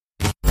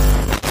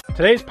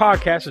Today's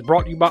podcast is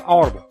brought to you by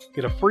Audible.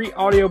 Get a free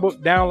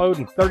audiobook download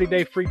and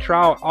 30-day free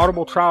trial at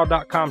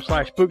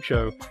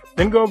audibletrial.com/spookshow.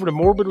 Then go over to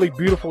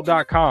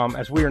morbidlybeautiful.com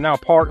as we are now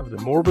part of the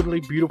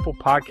Morbidly Beautiful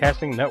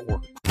Podcasting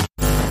Network.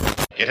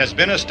 It has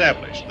been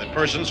established that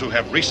persons who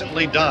have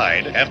recently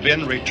died have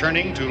been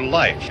returning to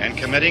life and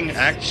committing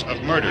acts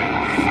of murder.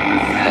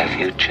 Have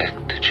you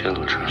checked the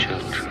children?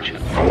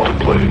 I want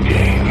to play a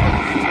game.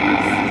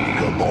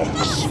 The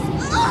box.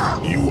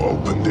 You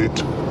opened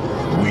it.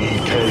 We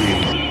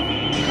came.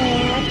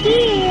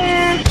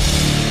 Here.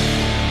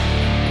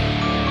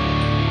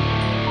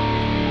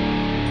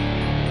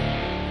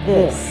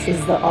 This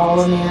is the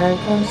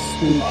All-American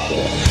Spook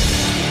Show.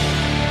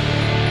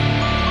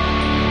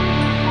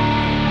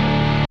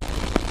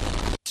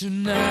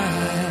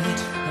 Tonight,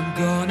 I'm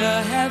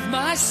gonna have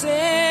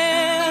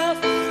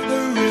myself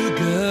a real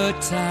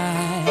good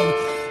time.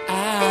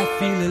 I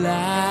feel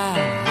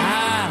alive.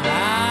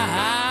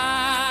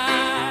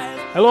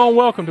 Hello and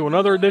welcome to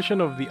another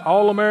edition of the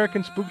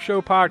All-American Spook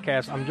Show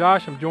podcast. I'm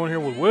Josh. I'm joined here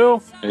with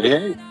Will.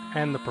 Hey.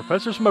 And the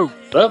Professor Smoke.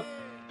 What's up?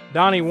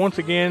 Donnie, once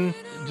again,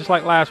 just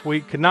like last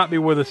week, could not be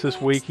with us this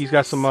week. He's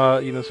got some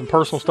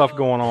personal stuff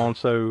going on,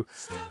 so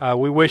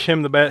we wish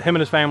him the best, him and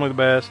his family the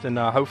best, and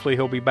hopefully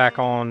he'll be back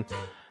on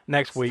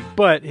next week.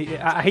 But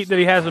I hate that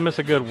he has to miss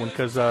a good one,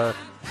 because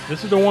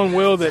this is the one,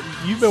 Will, that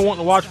you've been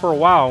wanting to watch for a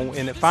while,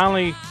 and it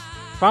finally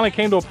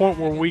came to a point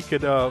where we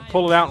could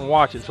pull it out and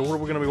watch it. So what are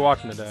we going to be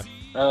watching today?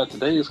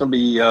 Today is going to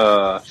be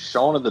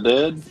Shaun of the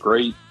Dead.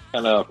 Great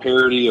kind of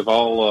parody of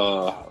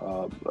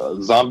all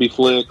zombie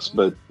flicks,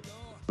 but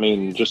I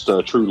mean, just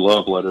a true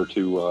love letter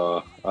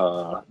to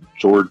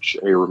George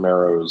A.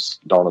 Romero's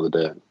Dawn of the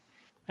Dead.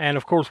 And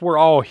of course, we're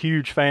all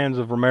huge fans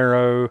of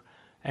Romero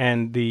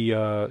and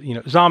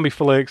the zombie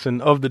flicks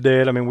and of the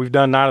Dead. I mean, we've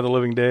done Night of the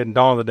Living Dead and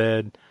Dawn of the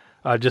Dead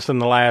just in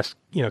the last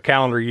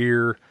calendar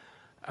year.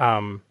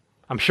 I'm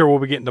sure we'll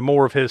be getting to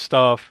more of his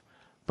stuff,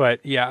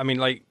 but yeah, I mean,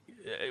 like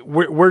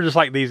we're just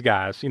like these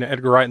guys,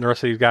 Edgar Wright and the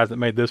rest of these guys that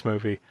made this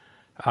movie.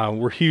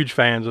 We're huge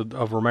fans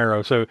of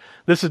Romero, so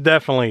this is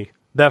definitely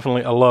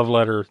a love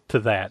letter to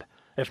that,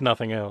 if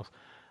nothing else.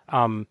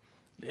 And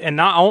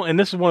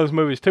this is one of those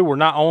movies too, where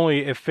not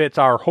only it fits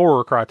our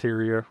horror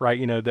criteria, right?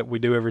 That we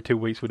do every 2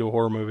 weeks, we do a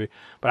horror movie,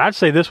 but I'd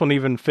say this one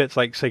even fits.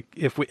 Like, say,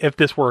 if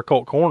this were a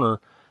cult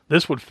corner,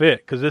 this would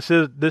fit, because this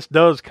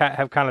does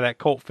have kind of that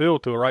cult feel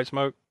to it, right,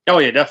 Smoke? Oh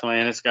yeah, definitely,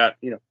 and it's got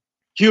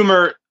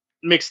humor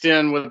mixed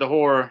in with the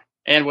horror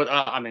and with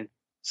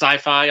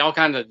sci-fi, all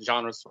kinds of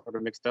genres sort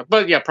of mixed up.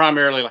 But yeah,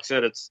 primarily, like I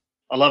said, it's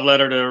a love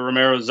letter to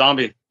Romero's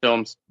zombie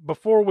films.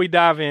 Before we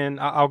dive in,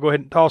 I'll go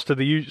ahead and toss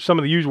to some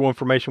of the usual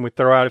information we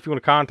throw out. If you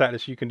want to contact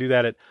us, you can do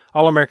that at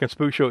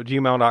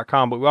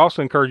allamericanspookshow@gmail.com. But we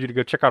also encourage you to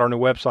go check out our new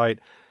website,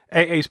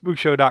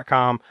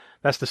 aaspookshow.com.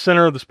 That's the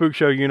center of the Spook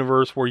Show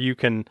universe, where you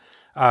can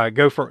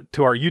go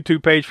to our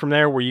YouTube page from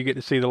there, where you get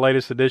to see the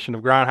latest edition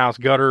of Grindhouse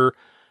Gutter,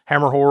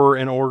 Hammer Horror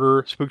in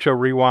Order, Spook Show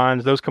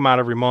Rewinds. Those come out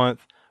every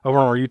month over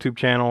on our YouTube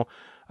channel.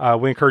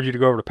 We encourage you to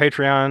go over to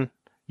Patreon.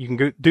 You can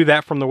go do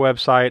that from the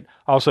website.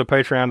 Also,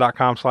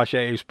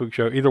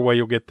 patreon.com/aaspookshow. Either way,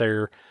 you'll get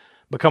there.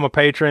 Become a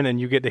patron, and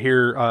you get to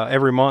hear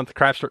every month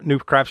new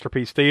Crapster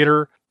Piece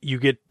Theater. You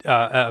get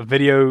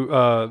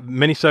video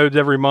minisodes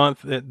every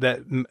month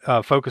that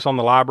focus on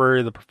the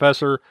library, the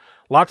professor.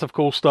 Lots of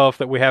cool stuff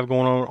that we have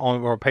going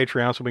on our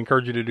Patreon, so we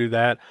encourage you to do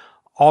that.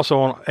 Also,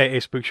 on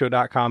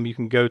aaspookshow.com, you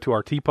can go to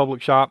our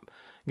TeePublic shop,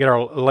 get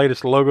our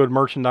latest logoed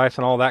merchandise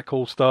and all that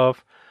cool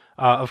stuff.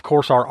 Of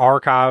course, our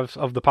archives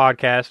of the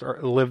podcast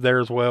live there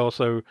as well.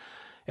 So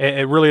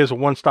it really is a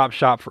one-stop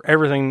shop for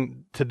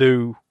everything to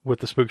do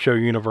with the Spook Show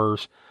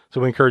universe. So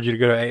we encourage you to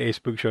go to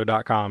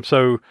aaspookshow.com.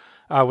 So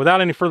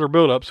without any further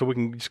build-up, so we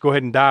can just go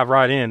ahead and dive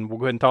right in, we'll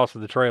go ahead and toss to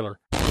the trailer.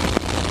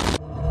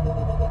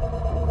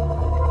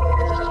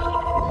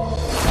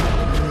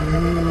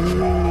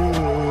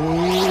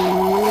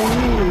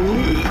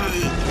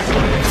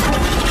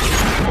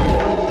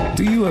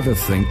 Do you ever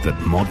think that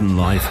modern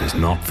life is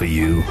not for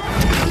you?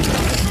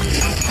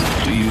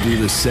 Do you do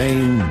the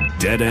same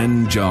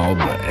dead-end job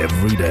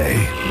every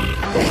day?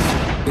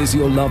 Is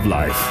your love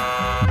life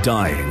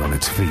dying on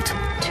its feet?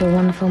 To a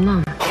wonderful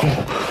mom.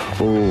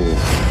 Or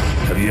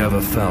have you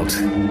ever felt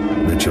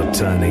that you're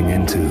turning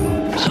into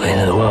the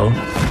end of the world?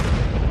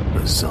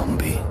 A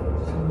zombie?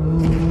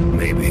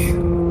 Maybe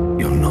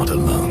you're not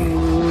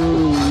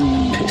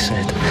alone. Piss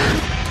it.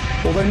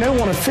 Although no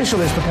one official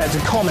is prepared to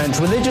comment,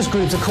 religious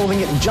groups are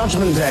calling it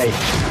Judgment Day.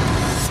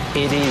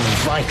 It is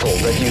vital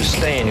that you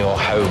stay in your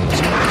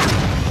homes.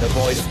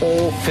 Avoid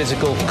all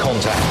physical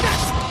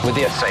contact with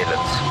the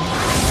assailants.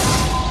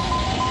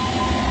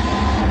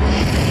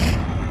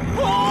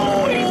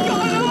 Oh, he's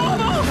got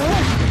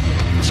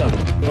So,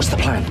 what's the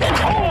plan?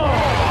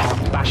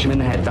 Bash him in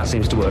the head, that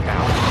seems to work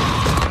out.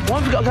 Why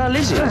have we got to go to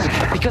Lizzie's?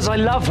 Because I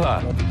love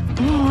her.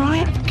 All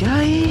right,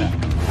 gay.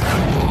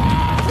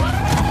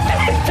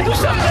 Do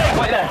something!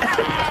 Wait there.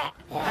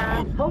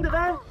 Hold it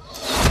there.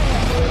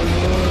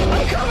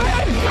 I'm coming!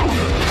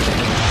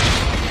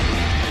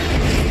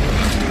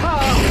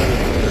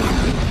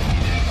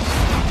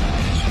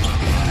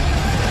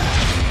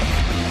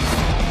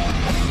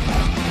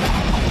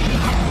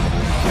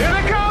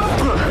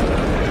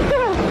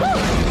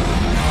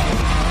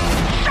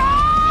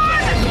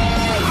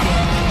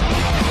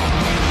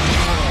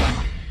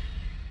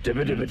 All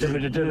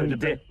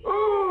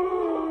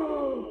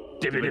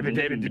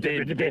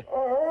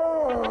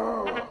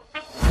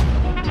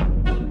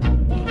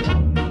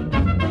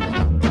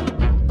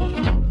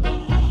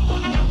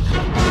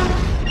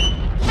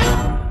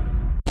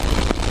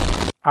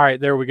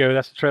right, there we go.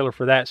 That's the trailer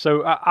for that.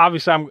 So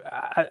obviously,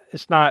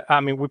 it's not. I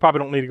mean, we probably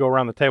don't need to go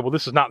around the table.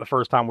 This is not the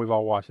first time we've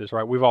all watched this,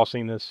 right? We've all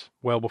seen this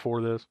well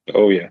before this.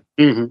 Oh yeah.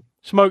 Mm-hmm.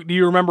 Smoke, do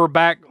you remember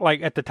back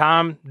like at the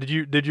time? Did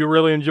you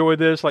really enjoy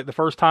this? Like the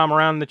first time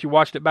around that you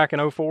watched it back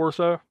in 04 or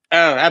so?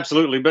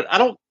 Absolutely, but I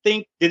don't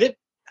think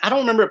I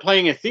don't remember it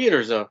playing in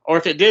theaters though, or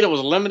if it did, it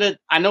was limited.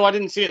 I know I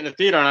didn't see it in the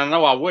theater, and I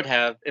know I would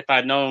have if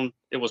I'd known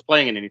it was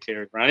playing in any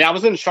theaters. Right? I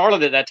was in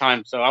Charlotte at that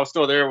time, so I was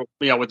still there,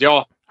 with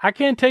y'all. I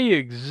can't tell you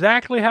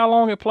exactly how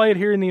long it played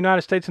here in the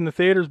United States in the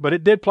theaters, but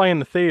it did play in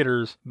the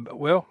theaters.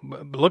 Well,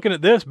 looking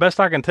at this,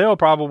 best I can tell,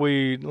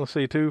 probably, let's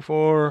see, 2,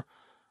 4,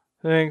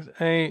 6,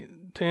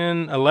 8,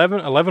 10,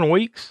 11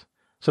 weeks.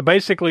 So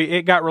basically,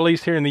 it got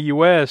released here in the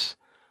U.S.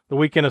 the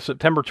weekend of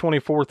September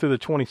 24th through the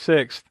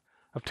 26th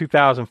of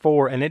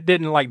 2004, and it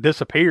didn't, like,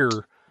 disappear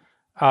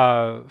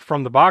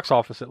from the box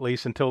office, at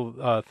least,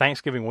 until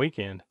Thanksgiving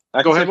weekend.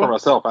 I can say for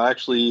myself, I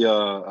actually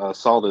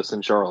saw this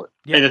in Charlotte.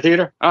 Yeah. In the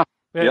theater? Oh.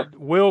 Yep.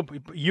 Will,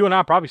 you and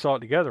I probably saw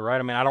it together, right?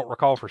 I mean, I don't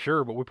recall for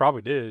sure, but we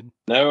probably did.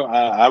 No,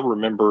 I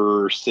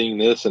remember seeing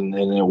this, and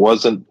it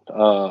wasn't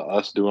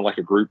us doing like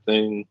a group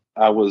thing.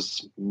 I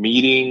was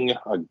meeting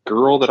a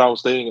girl that I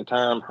was dating at the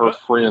time, her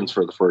friends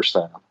for the first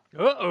time.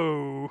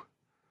 Uh-oh.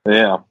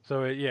 Yeah.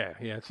 So,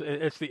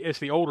 it's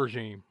the old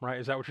regime, right?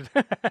 Is that what you're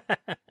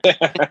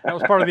That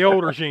was part of the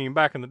old regime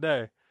back in the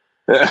day.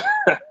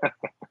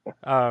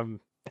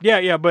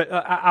 But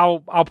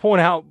I'll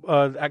point out,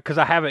 because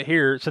I have it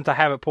here, since I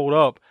have it pulled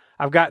up,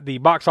 I've got the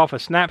box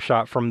office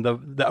snapshot from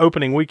the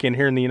opening weekend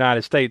here in the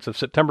United States of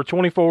September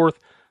 24th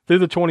through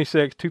the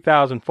 26th,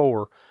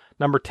 2004.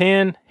 Number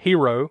 10,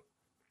 Hero.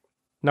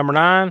 Number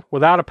 9,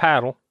 Without a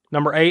Paddle.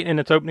 Number 8, in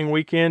its opening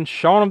weekend,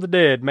 Shaun of the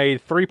Dead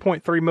made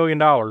 $3.3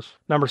 million.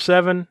 Number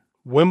 7,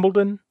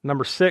 Wimbledon.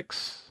 Number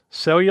 6,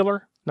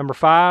 Cellular. Number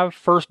 5,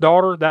 First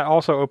Daughter. That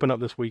also opened up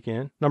this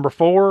weekend. Number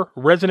 4,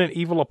 Resident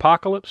Evil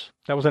Apocalypse.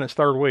 That was in its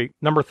third week.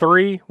 Number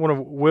 3,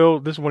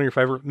 this is one of your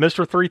favorite,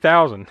 Mr.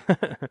 3000.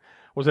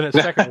 was in its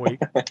second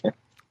week.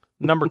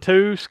 Number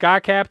 2, Sky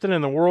Captain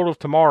and the World of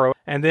Tomorrow.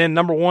 And then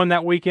number 1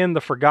 that weekend,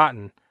 The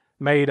Forgotten.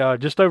 Made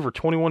just over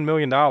 $21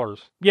 million.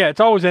 Yeah, it's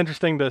always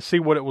interesting to see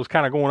what it was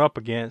kind of going up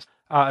against.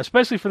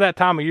 Especially for that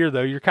time of year,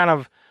 though. You're kind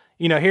of,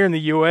 here in the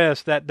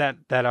U.S., that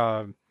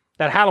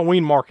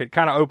Halloween market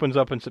kind of opens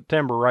up in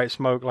September, right,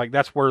 Smoke? Like,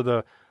 that's where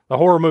the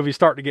horror movies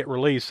start to get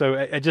released.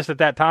 So just at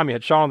that time, you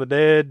had Shaun of the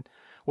Dead.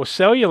 Well,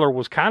 Cellular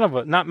was kind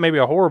of not maybe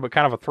a horror, but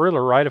kind of a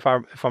thriller, right, if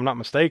I'm not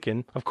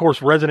mistaken. Of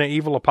course, Resident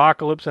Evil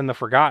Apocalypse and The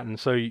Forgotten.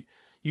 So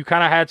you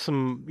kind of had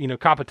some,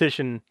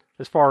 competition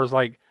as far as,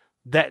 like,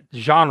 that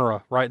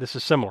genre, right? This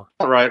is similar.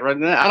 Right.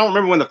 I don't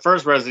remember when the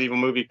first Resident Evil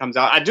movie comes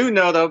out. I do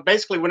know, though,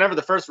 basically whenever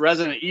the first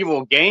Resident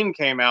Evil game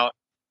came out,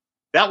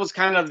 that was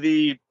kind of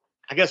the,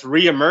 I guess,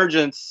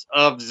 reemergence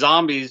of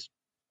zombies,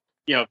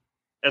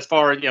 as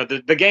far as,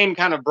 the game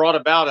kind of brought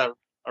about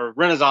a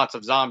renaissance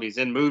of zombies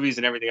in movies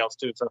and everything else,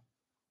 too. So,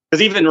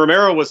 because even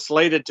Romero was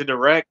slated to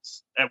direct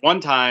at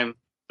one time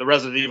the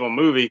Resident Evil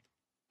movie.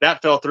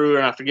 That fell through,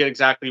 and I forget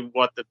exactly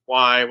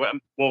why.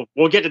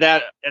 We'll get to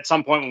that at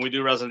some point when we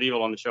do Resident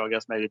Evil on the show, I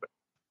guess, maybe. But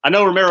I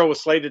know Romero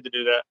was slated to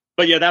do that.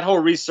 But yeah, that whole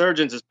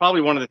resurgence is probably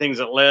one of the things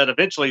that led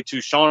eventually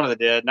to Shaun of the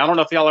Dead. And I don't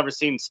know if y'all ever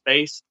seen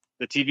Space,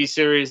 the TV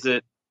series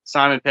that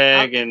Simon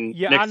Pegg and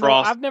Nick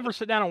Frost. I've never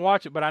sit down and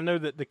watch it, but I know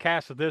that the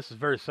cast of this is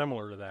very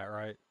similar to that,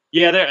 right?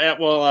 Yeah,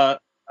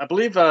 I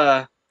believe,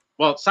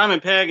 Simon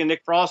Pegg and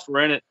Nick Frost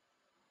were in it.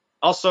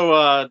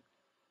 Also,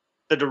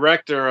 the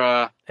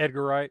director,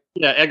 Edgar Wright.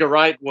 Yeah, Edgar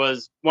Wright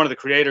was one of the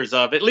creators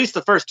of at least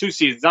the first 2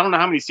 seasons. I don't know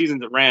how many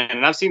seasons it ran,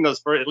 and I've seen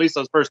at least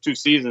those first 2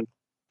 seasons.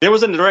 There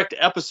was a direct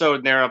episode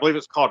in there, I believe it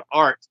was called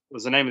Art,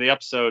 was the name of the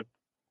episode,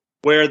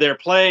 where they're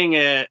playing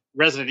a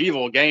Resident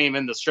Evil game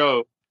in the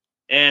show,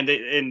 and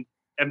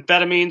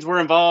amphetamines were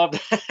involved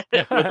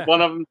with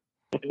one of them,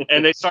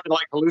 and they started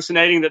like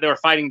hallucinating that they were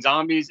fighting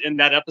zombies in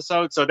that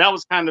episode. So that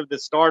was kind of the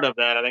start of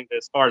that, I think,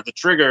 as far as the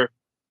trigger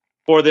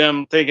for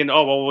them thinking,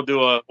 oh,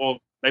 well,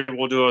 maybe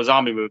we'll do a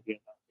zombie movie.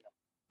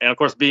 And, of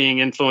course, being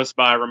influenced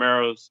by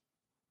Romero's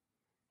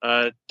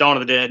Dawn of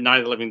the Dead, Night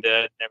of the Living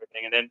Dead, and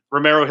everything. And then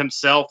Romero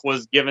himself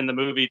was given the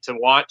movie to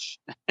watch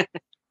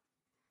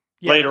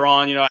later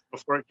on,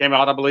 before it came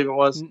out, I believe it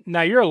was.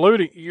 Now, you've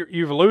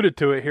alluded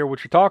to it here,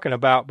 what you're talking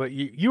about, but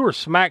you were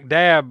smack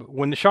dab,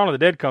 when the Shaun of the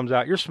Dead comes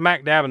out, you're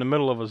smack dab in the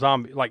middle of a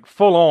zombie, like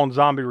full-on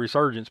zombie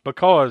resurgence,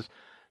 because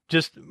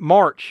just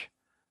March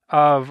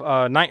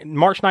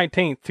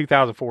 19th,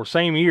 2004,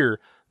 same year,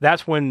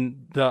 that's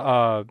when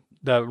the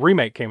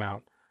remake came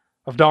out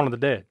of Dawn of the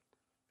Dead.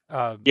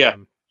 God,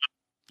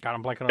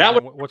 I'm blanking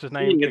on what's his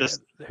name?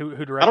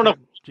 Who directed it? I don't know.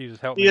 Jesus,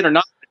 help me. Or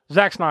not.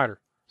 Zack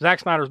Snyder. Zack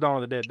Snyder's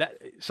Dawn of the Dead.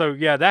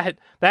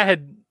 That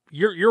had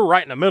you're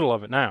right in the middle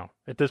of it now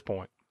at this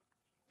point.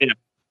 Yeah.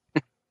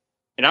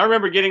 And I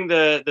remember getting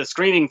the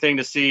screening thing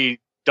to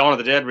see Dawn of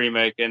the Dead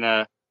remake in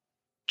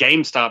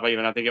GameStop,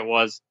 I think it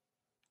was,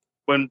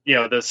 when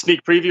the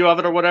sneak preview of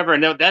it or whatever,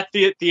 and that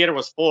theater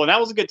was full, and that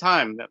was a good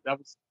time. That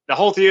was, the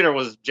whole theater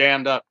was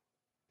jammed up,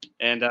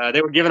 and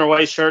they were giving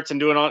away shirts and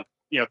doing on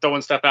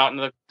throwing stuff out in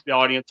the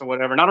audience or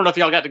whatever. And I don't know if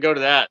y'all got to go to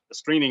the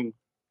screening,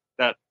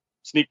 that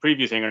sneak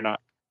preview thing or not.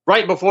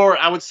 Right before,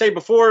 I would say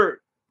before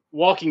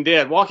Walking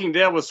Dead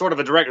was sort of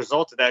a direct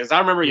result of that, because I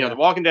remember the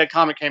Walking Dead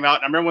comic came out,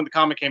 and I remember when the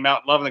comic came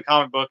out, loving the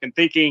comic book and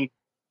thinking,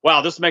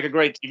 wow, this would make a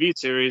great TV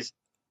series.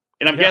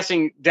 And I'm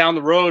guessing down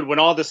the road, when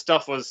all this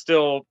stuff was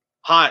still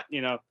hot,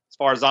 as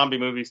far as zombie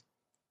movies,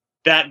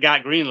 that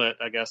got greenlit,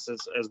 I guess,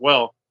 as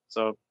well.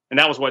 So, and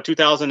that was what,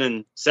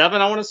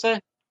 2007, I want to say,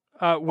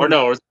 or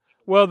no?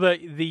 Well,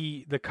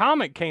 the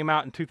comic came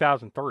out in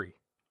 2003.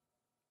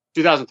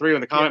 2003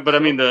 when the comic, but I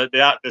mean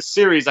the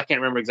series, I can't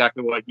remember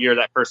exactly what year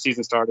that first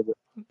season started.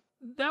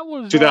 That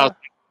was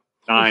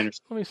 2009 or something.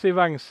 Let me see if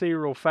I can see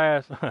real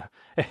fast.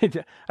 I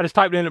just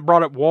typed in, it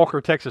brought up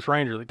Walker, Texas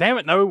Ranger. Like, damn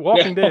it, no,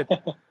 Walking Dead.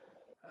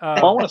 I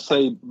want to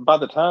say by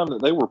the time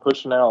that they were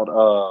pushing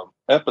out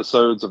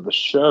episodes of the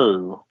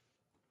show,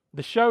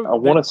 I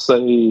want to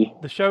say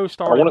the show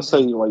started. I want to say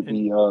like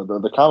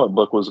the comic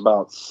book was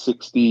about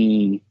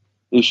 60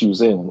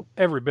 issues in.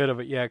 Every bit of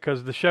it, yeah,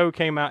 because the show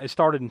came out. It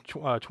started in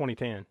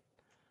 2010.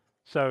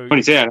 So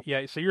 2010.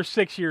 Yeah, so you're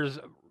 6 years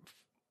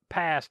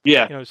past.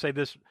 Yeah. Say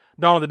this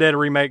Dawn of the Dead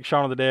remake,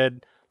 Shaun of the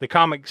Dead. The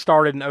comic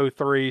started in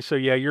 2003. So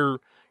yeah, you're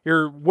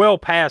well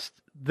past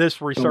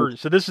this resurgence.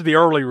 So this is the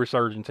early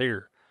resurgence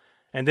here.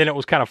 And then it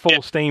was kind of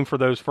full steam for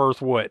those first,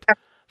 5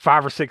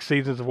 or 6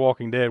 seasons of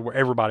Walking Dead where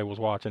everybody was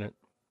watching it.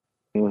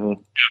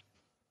 Mm-hmm.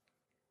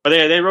 But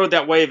they rode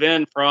that wave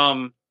in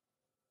from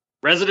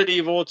Resident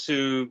Evil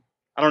to,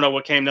 I don't know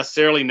what came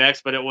necessarily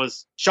next, but it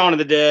was Shaun of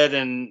the Dead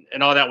and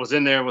all that was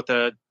in there with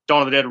the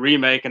Dawn of the Dead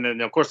remake. And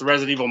then, of course, the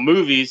Resident Evil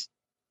movies.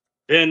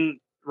 Then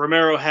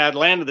Romero had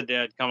Land of the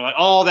Dead coming. Like,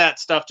 all that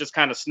stuff just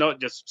kind of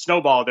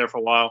snowballed there for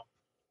a while.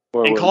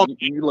 Well,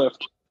 you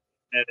left...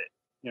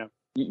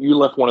 You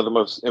left one of the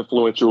most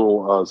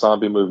influential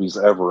zombie movies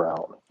ever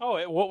out. Oh,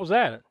 what was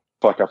that?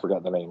 Fuck, I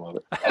forgot the name of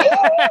it.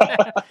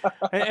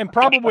 and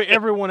probably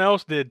everyone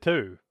else did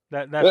too.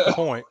 That's the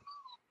point.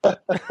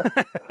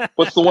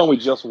 What's the one we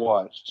just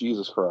watched?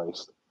 Jesus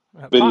Christ.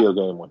 Video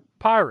game one.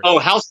 Pirates. Oh,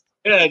 House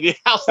of the Dead.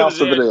 House of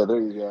the Dead. There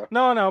you go.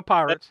 No,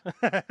 Pirates.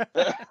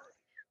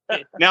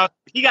 Now,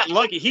 he got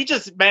lucky. He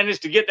just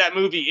managed to get that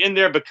movie in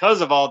there because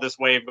of all this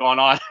wave going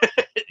on.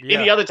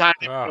 Any other time,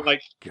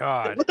 like,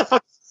 God, what the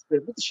fuck?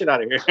 Get the shit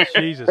out of here.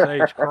 Jesus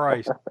H.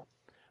 Christ.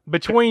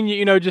 Between,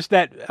 just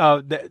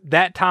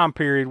that time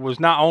period was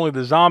not only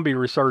the zombie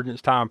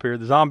resurgence time period,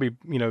 the zombie,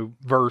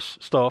 verse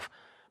stuff,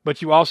 but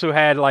you also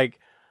had like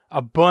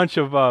a bunch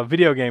of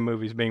video game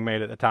movies being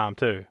made at the time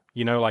too.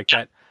 Like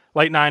that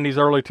late 90s,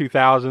 early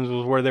 2000s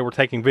was where they were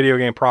taking video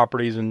game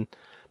properties and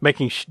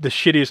making the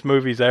shittiest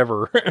movies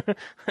ever.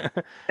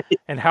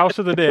 And House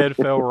of the Dead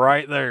fell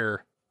right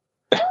there.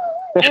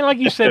 And like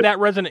you said, that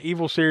Resident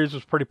Evil series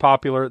was pretty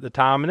popular at the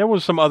time, and there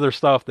was some other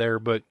stuff there,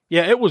 but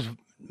yeah, it was,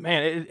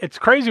 man, it's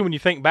crazy when you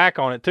think back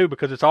on it too,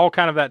 because it's all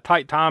kind of that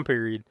tight time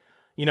period.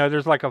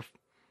 There's like a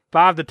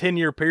 5 to 10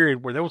 year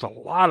period where there was a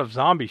lot of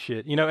zombie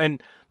shit,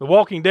 and the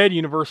Walking Dead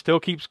universe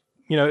still keeps,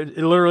 it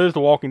literally is the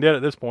Walking Dead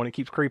at this point. It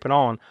keeps creeping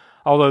on.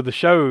 Although the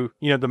show,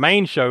 the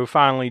main show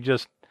finally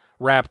just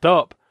wrapped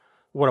up,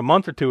 a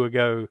month or two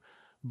ago,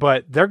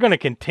 but they're going to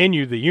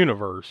continue the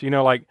universe,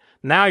 like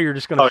now you're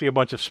just going to see a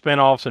bunch of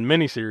spinoffs and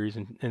miniseries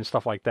and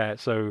stuff like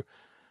that. So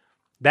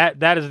that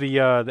is the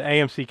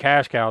AMC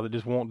cash cow that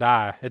just won't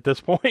die at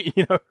this point,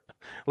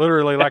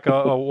 literally like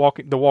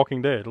the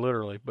Walking Dead,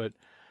 literally. But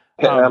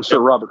I'm sure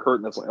Robert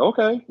Curtin is like,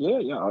 okay,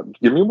 yeah,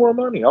 give me more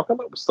money, I'll come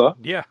up with stuff.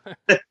 Yeah.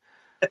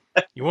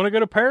 You want to go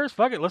to Paris?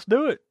 Fuck it, let's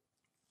do it.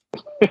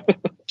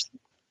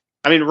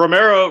 I mean,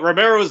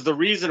 Romero is the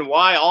reason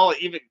why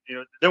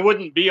there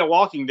wouldn't be a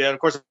Walking Dead. Of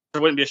course,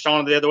 there wouldn't be a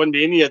Shaun of the Dead. There wouldn't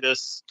be any of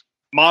this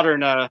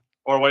modern,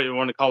 or what you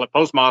want to call it,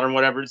 postmodern,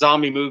 whatever,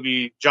 zombie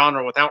movie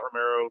genre without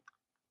Romero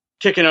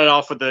kicking it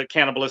off with the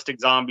cannibalistic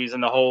zombies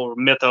and the whole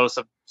mythos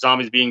of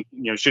zombies being,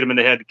 shoot them in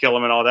the head to kill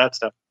them and all that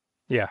stuff.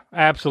 Yeah,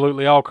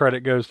 absolutely. All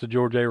credit goes to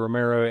George A.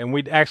 Romero. And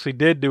we actually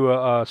did do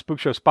a Spook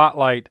Show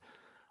Spotlight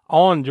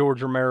on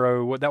George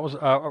Romero. That was, it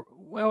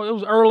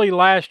was early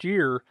last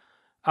year.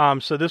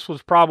 So this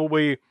was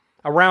probably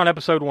around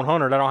episode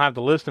 100. I don't have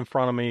the list in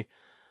front of me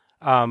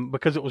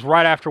because it was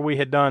right after we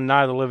had done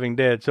Night of the Living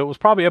Dead. So it was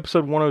probably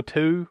episode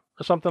 102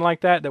 or something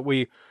like that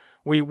we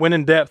went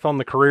in depth on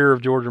the career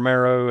of George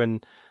Romero.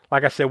 And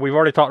like I said, we've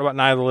already talked about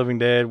Night of the Living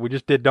Dead. We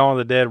just did Dawn of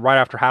the Dead right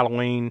after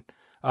Halloween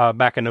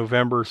back in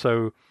November.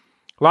 So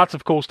lots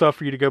of cool stuff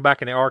for you to go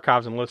back in the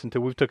archives and listen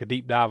to. We've took a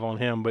deep dive on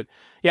him. But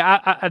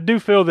yeah, I do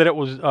feel that it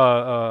was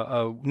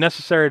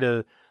necessary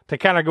to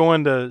kind of go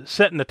into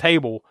setting the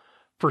table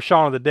for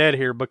Shaun of the Dead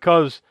here,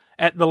 because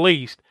at the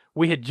least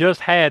we had just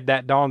had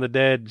that Dawn of the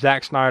Dead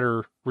Zack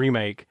Snyder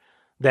remake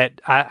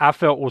that I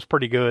felt was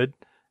pretty good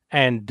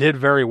and did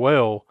very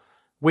well.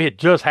 We had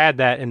just had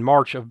that in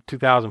March of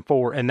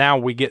 2004, and now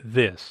we get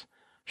this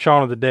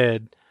Shaun of the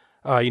Dead.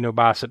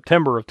 by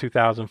September of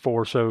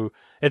 2004. So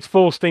it's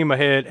full steam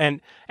ahead.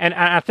 And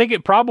I think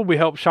it probably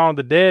helped Shaun of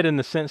the Dead in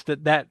the sense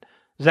that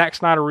Zack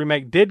Snyder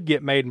remake did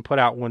get made and put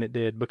out when it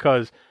did,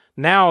 because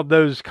now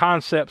those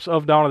concepts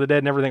of Dawn of the Dead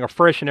and everything are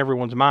fresh in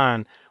everyone's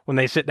mind when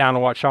they sit down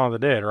and watch Shaun of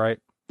the Dead, right?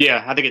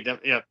 Yeah, I think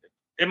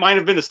it might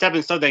have been the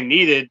stepping stone they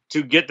needed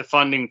to get the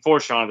funding for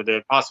Shaun of the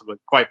Dead,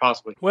 quite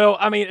possibly. Well,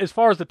 I mean, as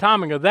far as the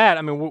timing of that,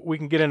 I mean, we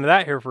can get into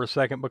that here for a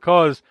second,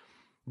 because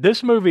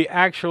this movie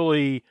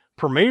actually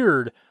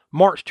premiered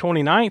March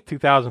 29th,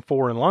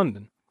 2004 in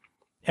London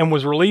and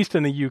was released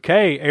in the UK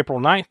April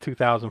 9th,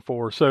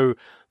 2004. So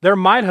there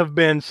might have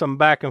been some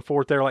back and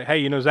forth there, like,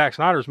 hey, Zack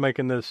Snyder's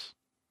making this,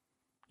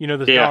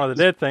 this Dawn of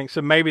the Dead thing.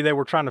 So maybe they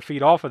were trying to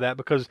feed off of that,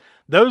 because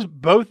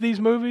both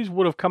these movies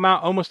would have come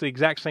out almost the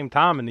exact same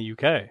time in the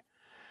UK.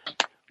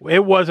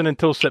 It wasn't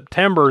until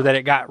September that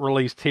it got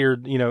released here,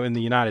 in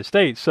the United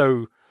States.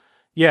 So,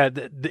 yeah,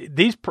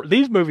 these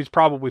movies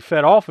probably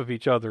fed off of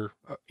each other,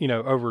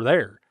 over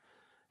there.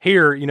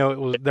 Here,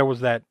 there was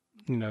that,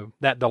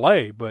 that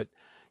delay. But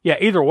yeah,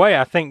 either way,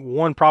 I think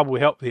one probably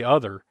helped the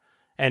other,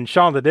 and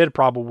Shaun of the Dead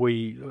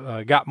probably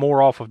got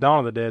more off of Dawn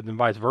of the Dead than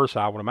vice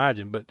versa, I would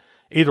imagine. But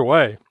either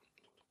way,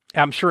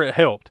 I'm sure it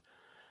helped.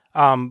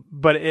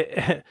 But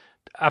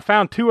I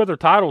found two other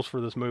titles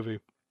for this movie.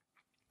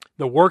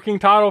 The working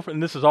title,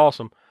 and this is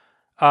awesome.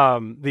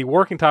 The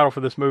working title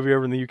for this movie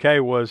over in the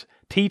UK was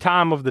Tea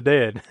Time of the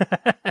Dead.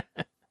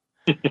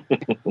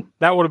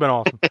 That would have been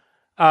awesome.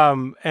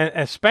 And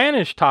a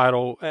Spanish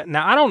title.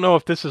 Now, I don't know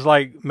if this is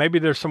like, maybe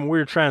there's some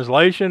weird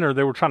translation or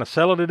they were trying to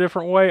sell it a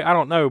different way. I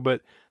don't know.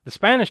 But the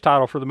Spanish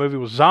title for the movie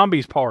was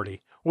Zombies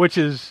Party, which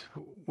is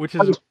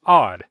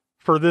odd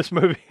for this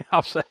movie,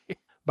 I'll say,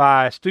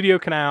 by Studio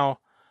Canal,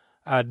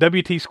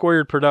 WT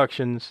Squared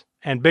Productions,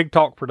 and Big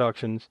Talk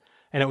Productions.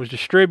 And it was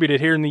distributed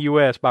here in the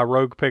U.S. by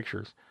Rogue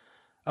Pictures.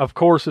 Of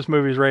course, this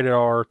movie is rated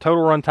R.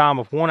 Total runtime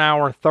of 1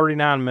 hour,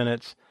 39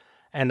 minutes.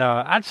 And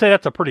I'd say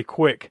that's a pretty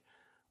quick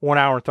 1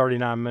 hour and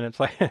 39 minutes.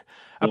 Like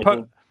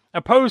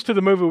opposed to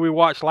the movie we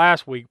watched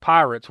last week,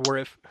 Pirates,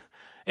 where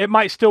it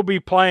might still be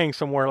playing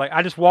somewhere. Like,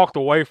 I just walked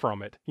away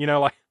from it.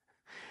 Like,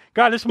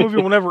 God, this movie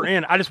will never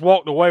end. I just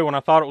walked away when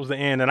I thought it was the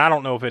end, and I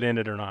don't know if it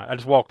ended or not. I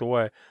just walked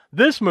away.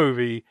 This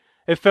movie,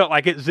 it felt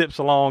like it zips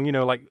along,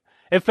 like,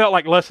 it felt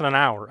like less than an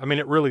hour. I mean,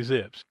 it really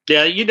zips.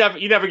 Yeah, you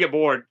never get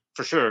bored,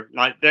 for sure.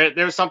 Like,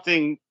 there's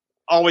something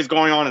always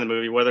going on in the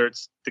movie, whether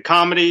it's the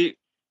comedy,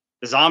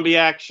 the zombie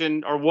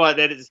action, or what.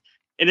 That is,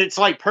 and it's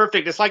like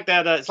perfect. It's like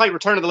that. It's like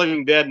Return of the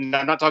Living Dead, and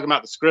I'm not talking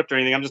about the script or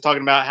anything. I'm just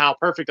talking about how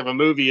perfect of a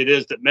movie it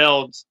is that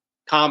melds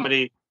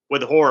comedy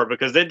with horror,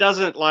 because it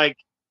doesn't, like,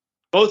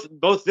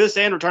 both this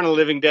and Return of the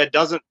Living Dead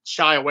doesn't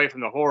shy away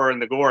from the horror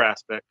and the gore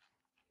aspect.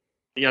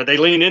 They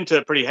lean into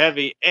it pretty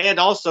heavy, and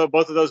also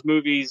both of those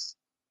movies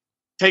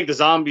take the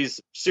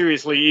zombies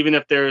seriously, even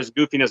if there's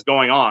goofiness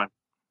going on.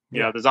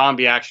 The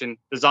zombie action,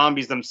 the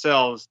zombies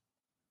themselves,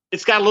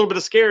 it's got a little bit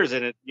of scares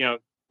in it, a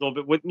little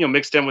bit with,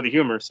 mixed in with the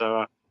humor.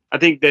 So I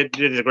think they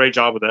did a great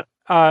job with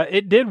that.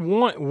 It did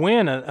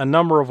win a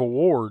number of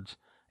awards.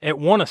 It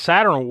won a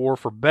Saturn Award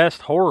for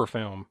Best Horror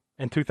Film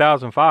in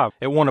 2005.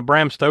 It won a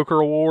Bram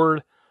Stoker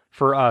Award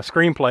for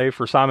screenplay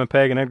for Simon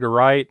Pegg and Edgar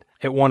Wright.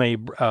 It won a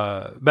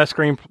Best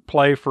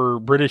Screenplay for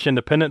British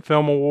Independent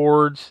Film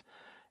Awards.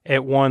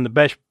 It won the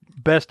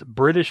Best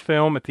British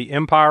Film at the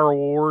Empire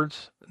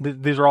Awards.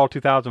 These are all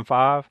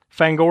 2005.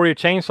 Fangoria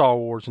Chainsaw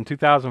Awards in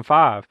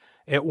 2005.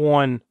 It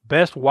won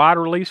Best Wide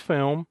Release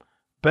Film,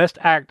 Best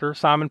Actor,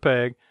 Simon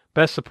Pegg,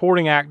 Best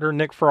Supporting Actor,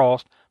 Nick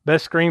Frost,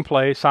 Best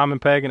Screenplay, Simon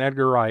Pegg and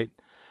Edgar Wright.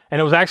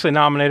 And it was actually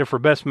nominated for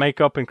Best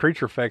Makeup and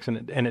Creature Effects, and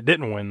it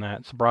didn't win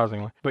that,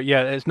 surprisingly. But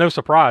yeah, it's no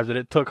surprise that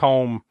it took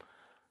home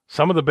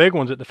some of the big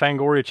ones at the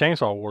Fangoria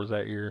Chainsaw Awards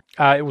that year.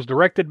 It was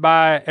directed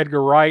by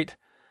Edgar Wright,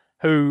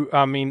 who,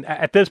 I mean,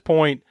 at this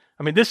point,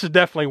 this is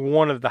definitely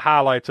one of the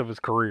highlights of his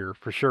career,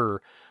 for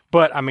sure.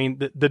 But,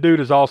 the dude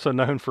is also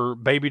known for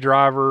Baby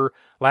Driver,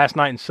 Last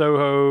Night in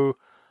Soho,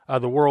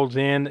 The World's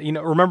End.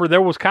 Remember,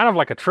 there was kind of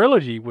like a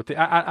trilogy with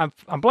I'm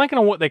blanking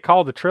on what they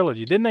called the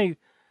trilogy. Didn't they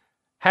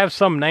have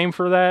some name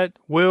for that?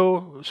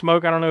 Will,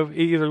 Smoke, I don't know if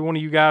either one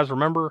of you guys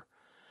remember.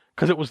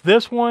 Because it was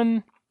this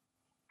one,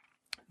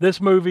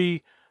 this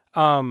movie.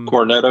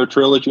 Cornetto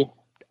trilogy?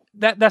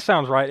 That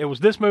sounds right. It was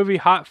this movie,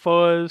 Hot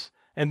Fuzz,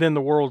 and then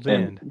The World's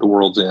End. The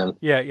World's End.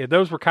 Yeah,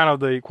 those were kind of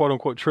the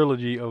quote-unquote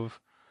trilogy of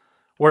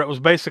where it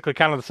was basically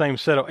kind of the same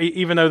setup,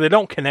 even though they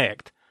don't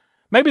connect.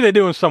 Maybe they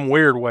do in some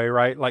weird way,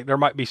 right? Like, there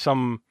might be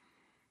some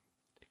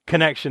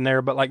connection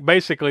there, but, like,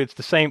 basically it's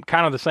the same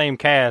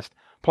cast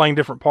playing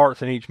different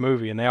parts in each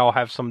movie, and they all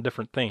have some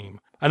different theme.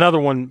 Another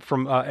one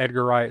from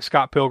Edgar Wright,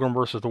 Scott Pilgrim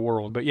versus the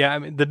World. But yeah,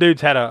 the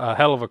dude's had a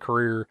hell of a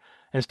career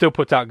and still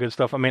puts out good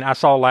stuff. I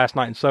saw Last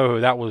Night in Soho.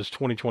 That was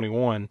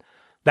 2021.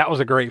 That was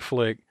a great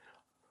flick.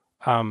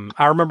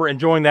 I remember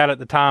enjoying that at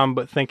the time,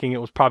 but thinking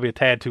it was probably a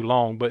tad too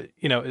long. But,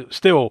 it was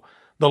still,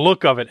 the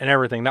look of it and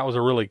everything, that was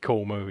a really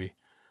cool movie,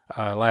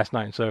 Last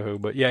Night in Soho.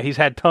 But yeah, he's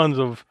had tons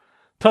of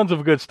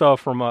good stuff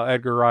from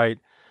Edgar Wright.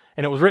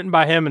 And it was written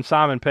by him and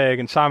Simon Pegg.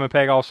 And Simon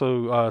Pegg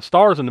also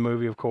stars in the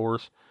movie, of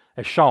course,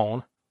 as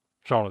Shaun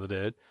of the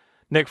Dead.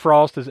 Nick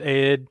Frost is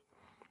Ed.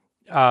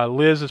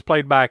 Liz is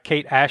played by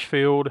Kate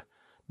Ashfield.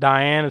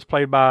 Diane is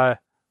played by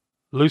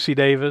Lucy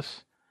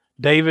Davis.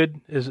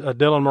 David is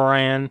Dylan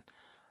Moran.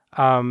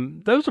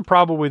 Those are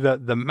probably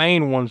the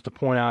main ones to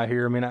point out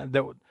here. I mean,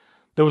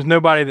 there was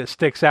nobody that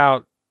sticks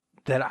out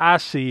that I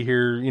see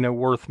here,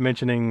 worth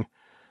mentioning.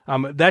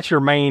 That's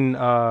your main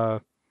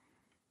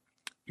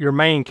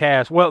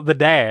cast. Well, the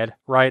dad,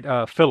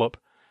 right? Philip.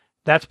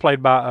 That's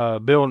played by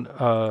Bill.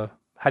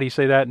 How do you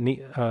say that?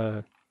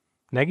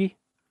 Nagy?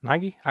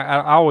 I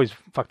always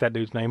fuck that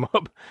dude's name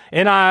up.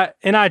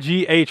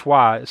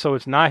 Nighy. So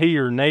it's Nahi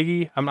or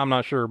Nagy. I'm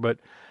not sure, but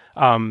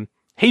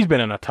he's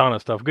been in a ton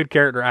of stuff. Good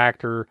character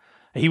actor.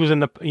 He was in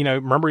the,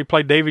 remember he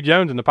played Davy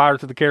Jones in the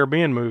Pirates of the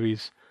Caribbean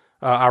movies.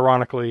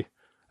 Ironically,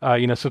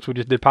 since we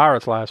just did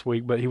Pirates last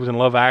week, but he was in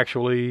Love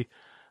Actually,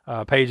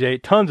 Page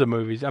 8, tons of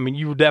movies. I mean,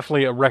 you were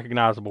definitely a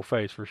recognizable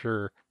face for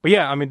sure. But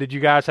yeah, I mean, did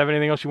you guys have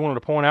anything else you wanted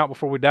to point out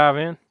before we dive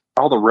in?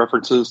 All the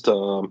references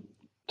to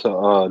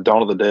Dawn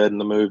of the Dead in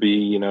the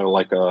movie,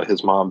 like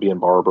his mom being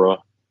Barbara.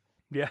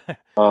 Yeah.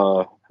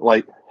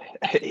 Like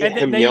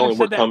him yelling,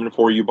 "We're coming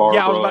for you,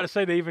 Barbara." Yeah, I was about to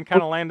say they even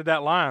kind of landed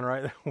that line,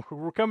 right?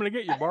 "We're coming to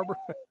get you, Barbara."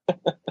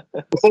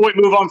 Before we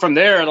move on from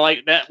there,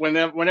 like that,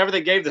 whenever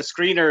they gave the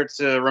screener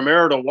to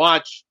Romero to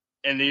watch,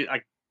 and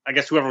I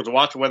guess whoever was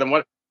watching with him,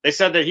 they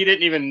said that he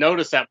didn't even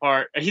notice that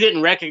part. He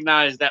didn't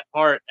recognize that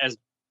part as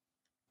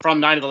from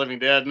Night of the Living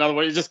Dead. In other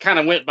words, it just kind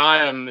of went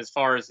by him as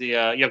far as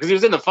the because he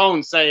was in the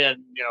phone saying,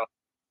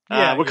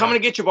 we're coming to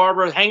get you,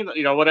 Barbara. Hang,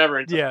 whatever.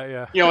 And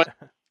so,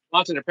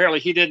 watching, apparently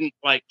he didn't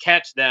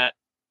catch that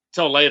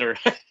till later.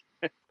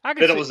 I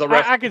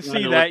can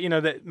see that,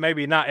 that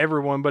maybe not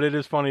everyone, but it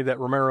is funny that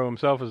Romero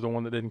himself is the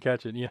one that didn't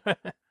catch it. I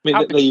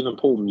mean, they even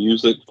pulled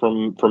music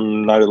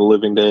from Night of the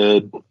Living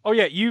Dead. Oh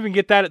yeah, you even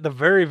get that at the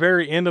very,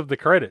 very end of the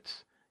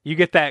credits. You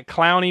get that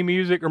clowny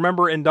music.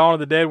 Remember in Dawn of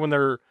the Dead when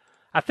they're,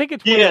 I think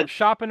it's when they're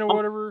shopping or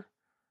whatever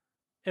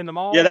in the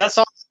mall. Yeah, that's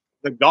all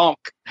the gonk.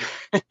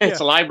 It's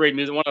a library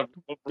music, one of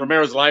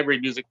Romero's library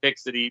music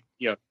picks that he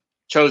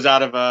chose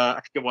out of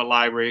I forget what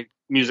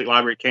music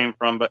library it came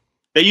from, but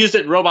they used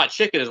it in Robot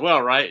Chicken as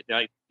well, right?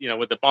 Like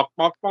with the bok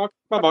bok bok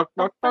bok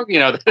bok bok.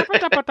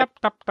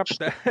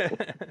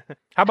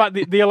 How about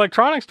the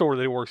electronics store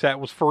that he works at?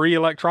 Was Faree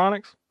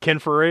Electronics? Ken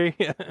Faree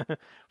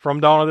from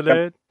Dawn of the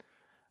Dead.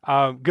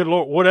 Good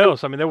Lord, what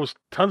else? I mean, there was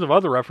tons of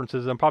other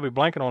references. I'm probably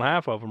blanking on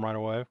half of them right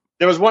away.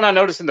 There was one I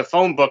noticed in the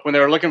phone book when they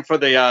were looking for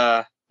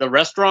the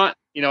restaurant,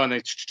 and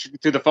they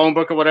through the phone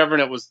book or whatever,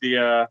 and it was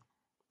the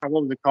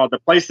what was it called? The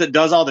place that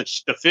does all the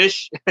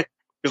fish.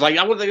 Because I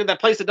want to think of that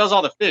place that does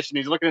all the fish, and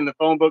he's looking in the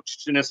phone book,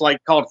 and it's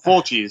called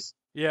Fulci's.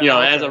 Yeah,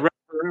 as a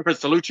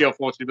reference to Lucio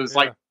Fulci, but it's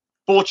like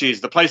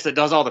Fulci's, the place that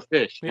does all the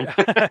fish.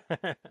 Yeah.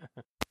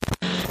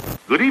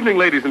 Good evening,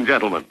 ladies and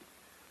gentlemen.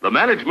 The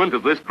management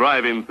of this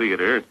drive-in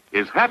theater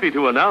is happy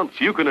to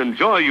announce you can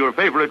enjoy your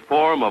favorite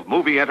form of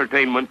movie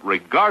entertainment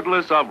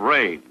regardless of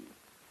rain.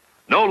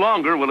 No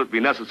longer will it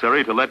be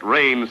necessary to let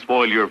rain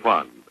spoil your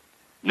fun.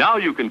 Now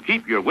you can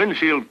keep your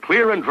windshield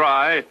clear and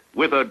dry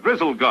with a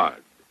Drizzle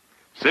Guard.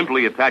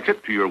 Simply attach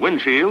it to your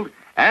windshield,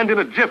 and in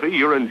a jiffy,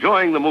 you're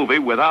enjoying the movie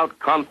without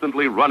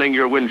constantly running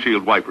your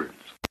windshield wipers.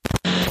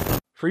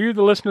 For you,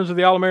 the listeners of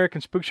the All-American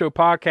Spook Show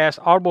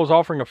podcast, Audible is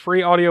offering a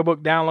free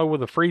audiobook download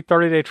with a free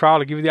 30-day trial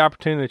to give you the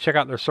opportunity to check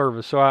out their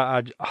service. So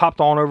I hopped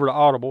on over to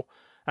Audible,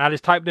 and I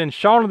just typed in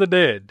Shaun of the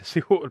Dead to see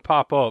what would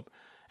pop up.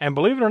 And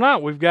believe it or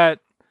not, we've got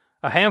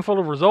a handful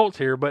of results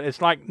here, but it's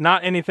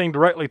not anything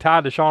directly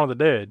tied to Shaun of the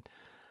Dead.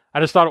 I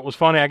just thought it was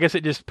funny. I guess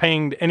it just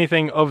pinged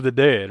anything of the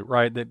dead,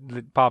 right,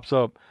 that pops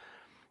up.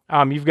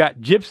 You've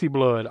got Gypsy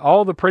Blood,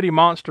 All the Pretty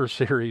Monsters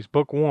series,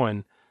 book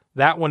 1.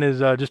 That one is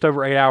just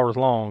over 8 hours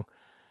long.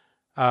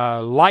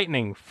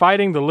 Lightning,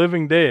 Fighting the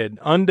Living Dead,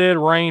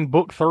 Undead Reign,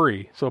 book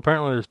 3. So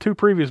apparently there's 2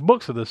 previous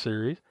books of this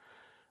series.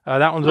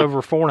 That one's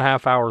over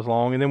 4.5 hours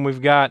long. And then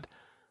we've got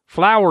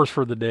Flowers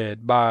for the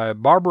Dead by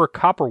Barbara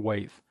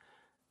Copperwaith.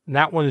 And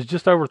that one is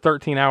just over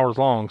 13 hours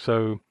long.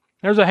 So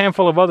there's a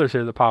handful of others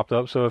here that popped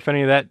up. So if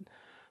any of that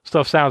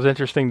stuff sounds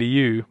interesting to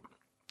you,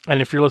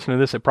 and if you're listening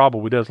to this, it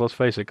probably does, let's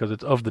face it, because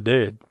it's of the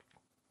dead,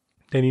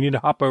 then you need to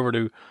hop over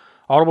to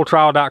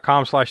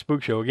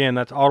audibletrial.com/spookshow. Again,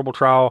 that's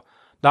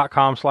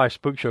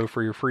audibletrial.com/spookshow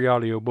for your free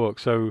audio book.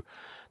 So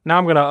now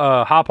I'm going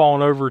to hop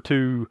on over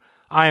to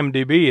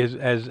IMDb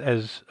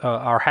as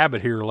our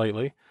habit here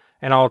lately,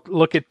 and I'll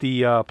look at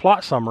the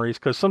plot summaries,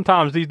 because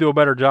sometimes these do a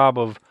better job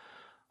of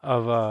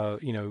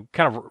kind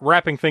of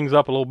wrapping things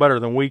up a little better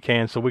than we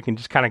can, so we can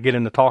just kind of get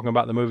into talking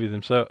about the movie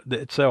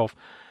itself.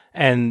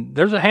 And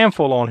there's a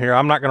handful on here.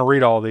 I'm not going to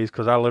read all these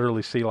because I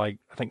literally see I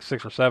think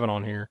 6 or 7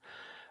 on here.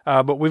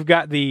 But we've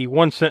got the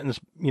one sentence,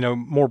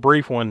 more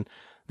brief one.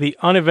 The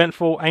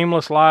uneventful,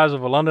 aimless lives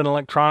of a London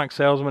electronics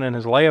salesman and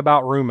his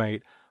layabout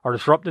roommate are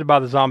disrupted by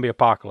the zombie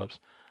apocalypse.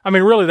 I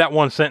mean, really, that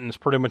one sentence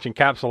pretty much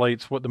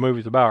encapsulates what the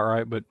movie's about,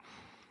 right? But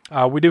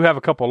we do have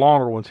a couple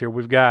longer ones here.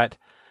 We've got,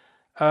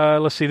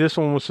 let's see, this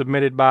one was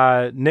submitted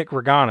by Nick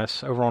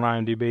Reganis over on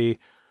IMDb.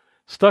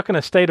 Stuck in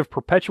a state of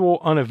perpetual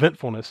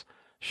uneventfulness,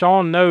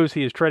 Sean knows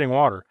he is treading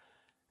water.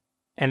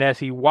 And as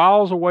he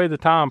whiles away the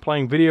time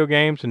playing video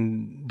games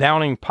and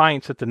downing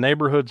pints at the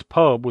neighborhood's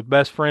pub with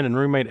best friend and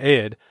roommate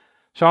Ed,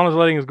 Sean is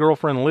letting his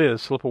girlfriend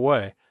Liz slip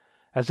away.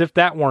 As if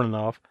that weren't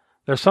enough,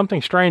 there's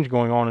something strange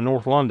going on in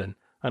North London.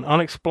 An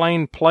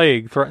unexplained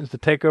plague threatens to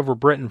take over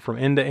Britain from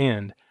end to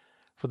end.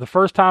 For the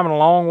first time in a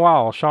long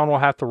while, Sean will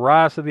have to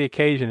rise to the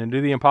occasion and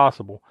do the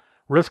impossible.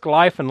 Risk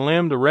life and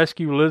limb to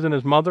rescue Liz and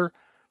his mother,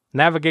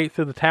 navigate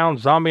through the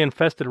town's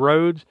zombie-infested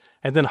roads,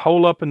 and then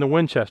hole up in the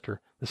Winchester,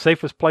 the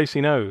safest place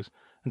he knows,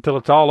 until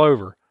it's all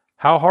over.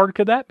 How hard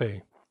could that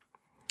be?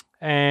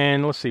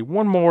 And let's see,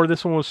 one more.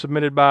 This one was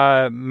submitted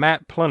by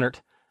Matt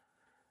Plenert.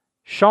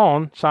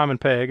 Sean, Simon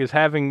Pegg, is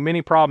having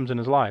many problems in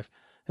his life.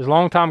 His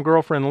longtime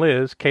girlfriend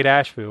Liz, Kate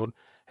Ashfield,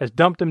 has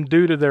dumped him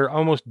due to their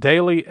almost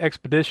daily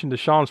expedition to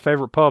Sean's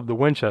favorite pub, the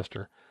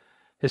Winchester.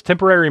 His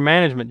temporary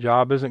management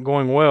job isn't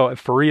going well at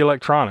Free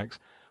Electronics,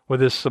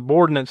 with his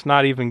subordinates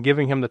not even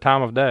giving him the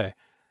time of day.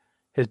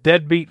 His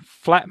deadbeat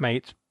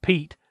flatmates,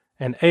 Pete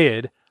and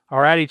Ed,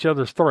 are at each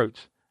other's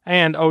throats.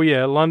 And, oh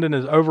yeah, London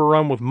is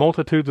overrun with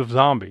multitudes of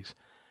zombies.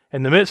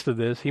 In the midst of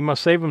this, he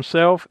must save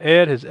himself,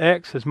 Ed, his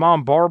ex, his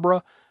mom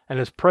Barbara, and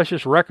his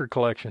precious record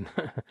collection.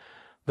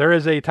 There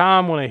is a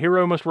time when a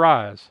hero must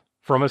rise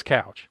from his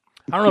couch.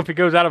 I don't know if he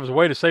goes out of his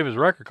way to save his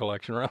record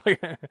collection, really.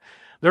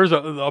 There's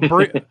a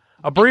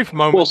brief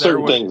moment. Well,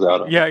 certain things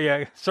out of it.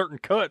 Yeah, certain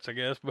cuts, I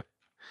guess. But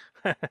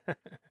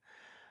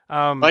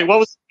like, what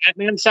was the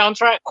Batman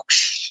soundtrack?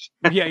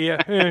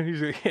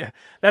 yeah.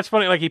 That's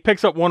funny. Like, he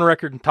picks up one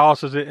record and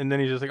tosses it, and then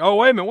he's just like, "Oh,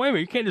 wait a minute!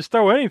 You can't just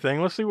throw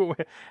anything. Let's see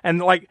what." And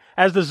like,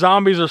 as the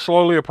zombies are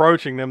slowly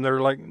approaching them,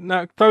 they're like,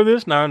 "No, throw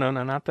this. No,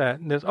 not that.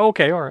 This.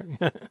 Okay, all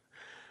right."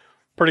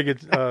 Pretty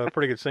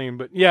good scene.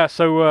 But yeah,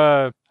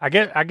 so I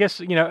guess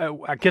a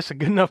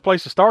good enough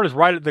place to start is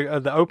right at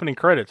the opening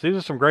credits. These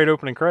are some great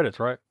opening credits,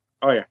 right?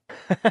 Oh yeah.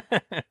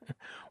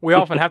 We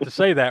often have to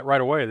say that right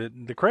away.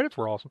 The credits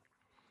were awesome,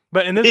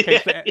 but in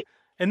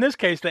this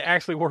case, they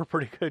actually were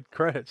pretty good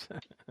credits.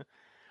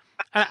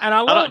 and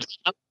I love.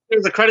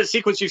 There's a credit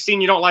sequence you've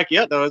seen you don't like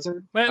yet, though, is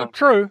there? Well,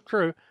 true.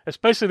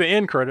 Especially the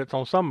end credits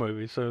on some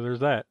movies. So there's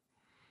that.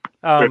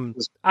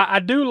 I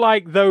do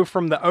like, though,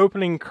 from the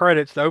opening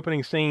credits, the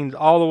opening scenes,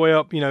 all the way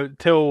up,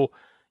 till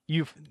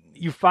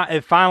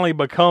it finally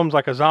becomes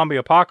like a zombie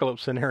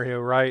apocalypse scenario,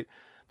 right?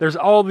 There's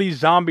all these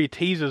zombie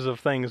teases of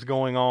things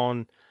going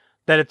on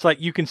that it's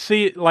like you can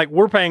see it, like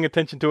we're paying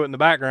attention to it in the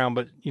background,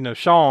 but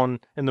Sean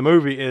in the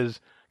movie is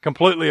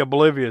completely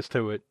oblivious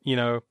to it.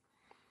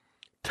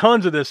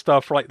 Tons of this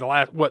stuff for like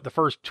the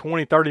first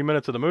 20, 30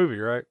 minutes of the movie,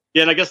 right?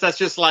 Yeah, and I guess that's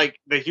just like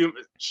the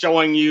human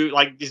showing you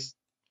like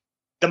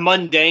the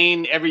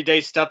mundane, everyday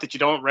stuff that you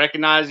don't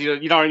recognize.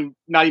 You don't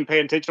not even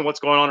paying attention to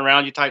what's going on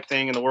around you, type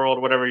thing in the world,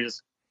 or whatever. You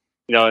just,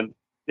 and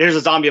there's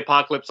a zombie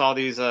apocalypse, all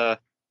these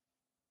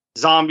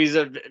zombies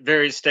at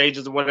various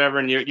stages or whatever,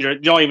 and you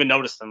don't even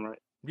notice them, right?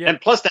 Yeah.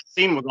 And plus, that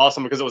scene was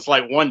awesome because it was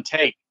like one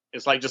take.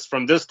 It's like just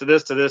from this to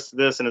this to this to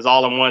this, and it's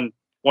all in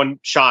one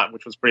shot,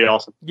 which was pretty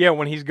awesome. Yeah,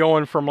 when he's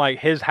going from like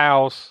his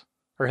house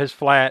or his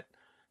flat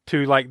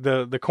to like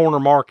the corner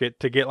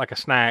market to get like a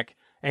snack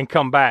and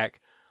come back.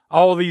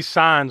 All these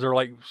signs are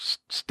like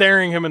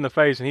staring him in the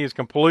face, and he is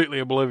completely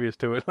oblivious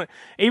to it.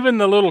 Even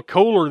the little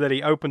cooler that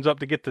he opens up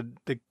to get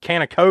the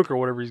can of Coke or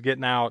whatever he's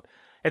getting out,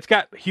 it's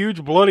got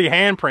huge bloody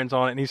handprints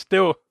on it, and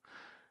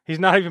he's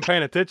not even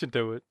paying attention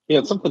to it.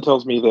 Yeah, something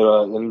tells me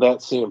that in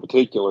that scene in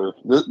particular,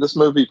 this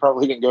movie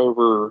probably didn't go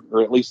over,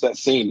 or at least that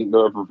scene didn't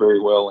go over very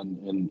well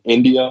in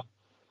India,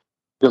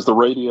 because the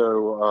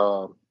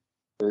radio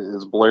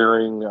is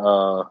blaring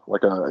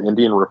like an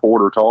Indian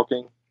reporter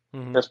talking.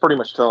 Mm-hmm. That's pretty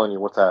much telling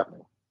you what's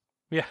happening.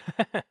 Yeah.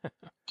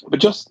 But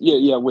just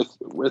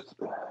with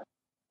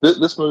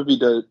this movie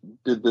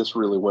did this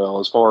really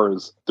well, as far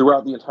as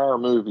throughout the entire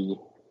movie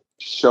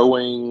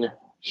showing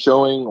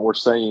or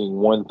saying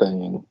one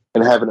thing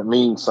and having it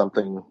mean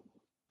something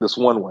this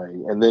one way,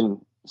 and then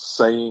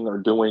saying or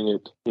doing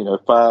it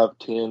 5,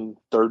 10,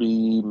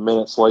 30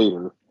 minutes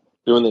later,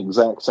 doing the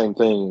exact same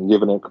thing and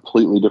giving it a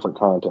completely different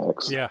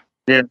context. Yeah.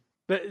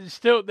 But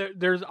still,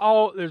 there's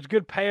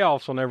good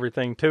payoffs on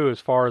everything too, as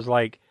far as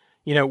like,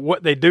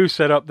 what they do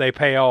set up, they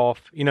pay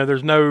off.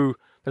 There's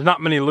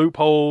not many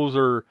loopholes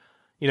or,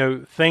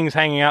 things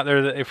hanging out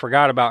there that they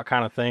forgot about,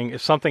 kind of thing.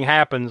 If something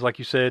happens, like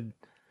you said,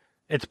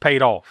 it's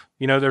paid off.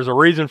 There's a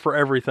reason for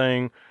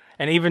everything.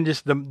 And even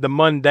just the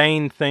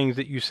mundane things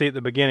that you see at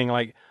the beginning,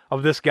 like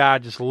of this guy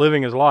just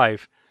living his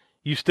life,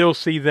 you still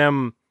see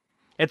them.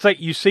 It's like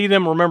you see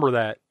them remember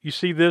that. You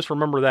see this,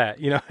 remember that,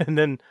 and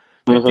then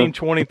 15,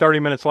 20, 30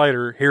 minutes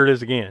later, here it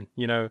is again,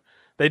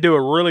 They do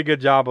a really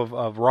good job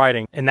of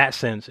writing in that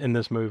sense in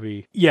this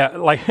movie. Yeah,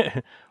 like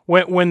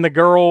when the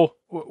girl,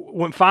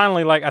 when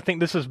finally, like, I think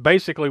this is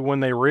basically when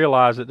they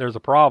realize that there's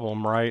a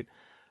problem, right?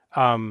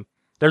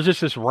 There's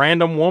just this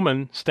random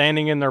woman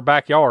standing in their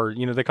backyard.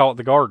 They call it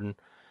the garden.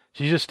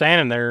 She's just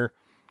standing there,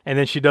 and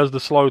then she does the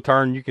slow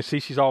turn. You can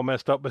see she's all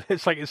messed up, but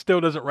it's like it still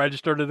doesn't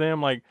register to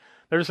them. Like,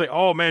 they're just like,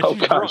 oh, man,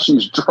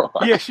 she's drunk.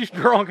 Yeah, she's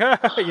drunk,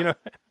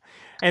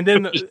 And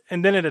then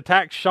it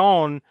attacks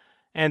Sean.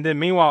 And then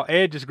meanwhile,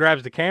 Ed just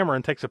grabs the camera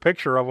and takes a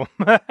picture of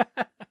him.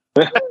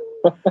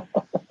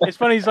 It's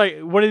funny. He's like,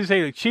 what did he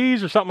say? Like,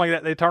 cheese or something like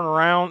that. They turn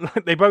around.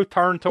 They both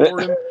turn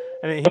toward him,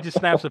 and he just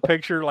snaps a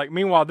picture. Like,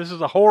 meanwhile, this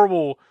is a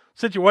horrible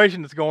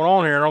situation that's going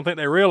on here. I don't think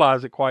they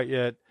realize it quite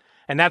yet.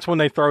 And that's when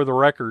they throw the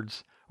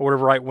records or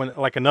whatever, right? When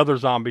like another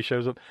zombie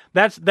shows up.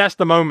 That's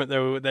the moment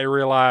though they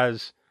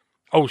realize,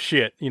 oh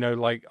shit,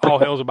 like all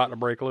hell's about to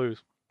break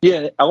loose.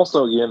 Yeah.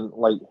 Also, again,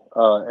 like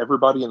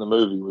everybody in the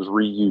movie was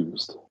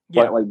reused.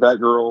 Yeah. Like that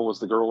girl was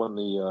the girl in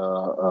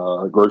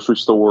the grocery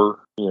store,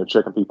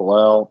 checking people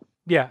out.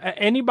 Yeah.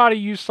 Anybody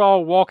you saw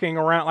walking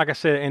around, like I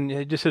said,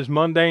 in just his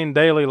mundane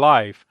daily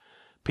life,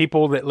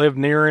 people that lived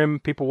near him,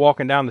 people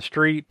walking down the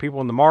street,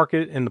 people in the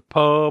market, in the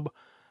pub,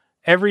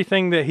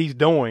 everything that he's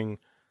doing,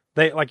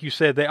 they, like you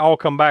said, they all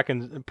come back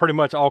and pretty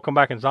much all come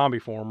back in zombie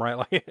form, right?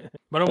 Like,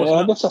 but almost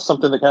I guess that's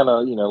something that kind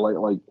of,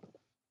 like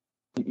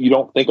you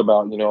don't think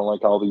about,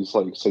 like all these,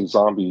 like, say,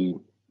 zombie,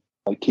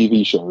 like,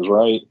 TV shows,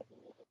 right?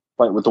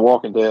 Like, with The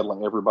Walking Dead,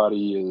 like,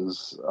 everybody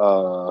is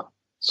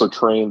so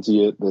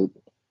transient that,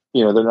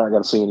 they're not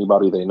going to see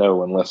anybody they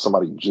know unless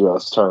somebody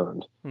just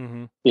turned.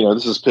 Mm-hmm.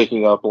 This is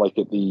picking up, like,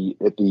 at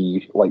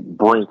the like,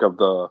 brink of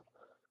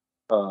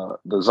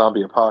the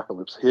zombie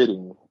apocalypse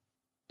hitting.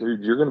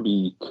 Dude, you're going to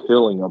be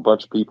killing a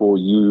bunch of people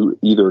you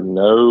either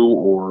know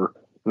or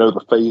know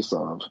the face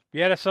of.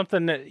 Yeah, that's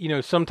something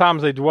that,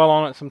 sometimes they dwell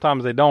on it,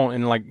 sometimes they don't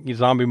in like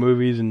zombie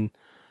movies and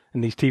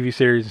these TV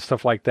series and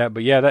stuff like that.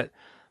 But yeah,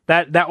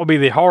 that would be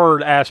the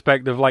hard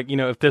aspect of, like,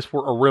 if this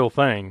were a real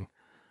thing.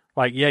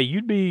 Like, yeah,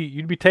 you'd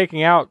be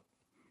taking out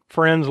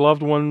friends,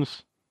 loved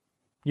ones,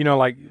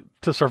 like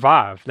to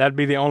survive. That'd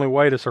be the only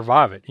way to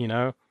survive it,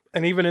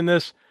 And even in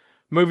this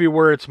movie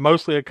where it's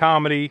mostly a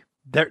comedy,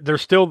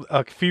 there's still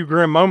a few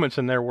grim moments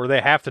in there where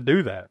they have to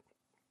do that.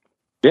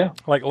 Yeah.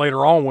 Like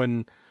later on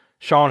when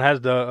Sean has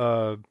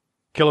to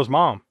kill his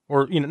mom,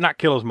 or not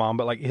kill his mom,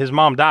 but like his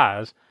mom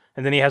dies,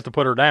 and then he has to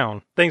put her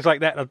down. Things like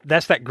that.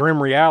 That's that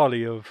grim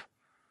reality of,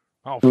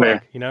 oh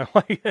fuck, yeah.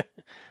 Like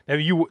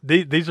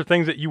these are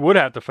things that you would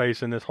have to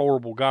face in this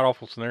horrible, god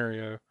awful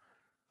scenario.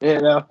 Yeah,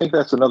 and I think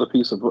that's another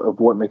piece of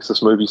what makes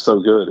this movie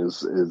so good is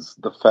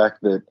the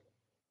fact that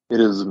it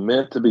is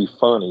meant to be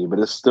funny, but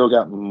it's still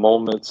got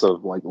moments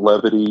of like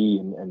levity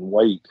and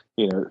weight,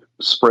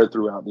 spread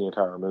throughout the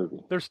entire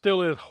movie. There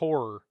still is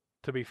horror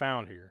to be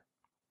found here.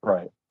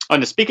 Right.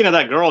 And speaking of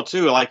that girl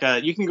too, like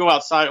you can go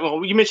outside.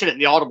 Well, you mentioned it in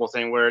the Audible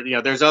thing where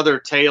there's other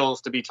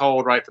tales to be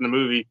told right from the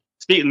movie.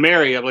 Speaking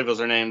Mary, I believe was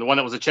her name, the one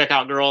that was a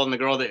checkout girl and the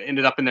girl that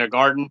ended up in their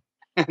garden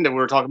that we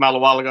were talking about a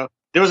while ago.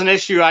 There was an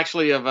issue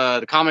actually of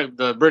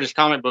the British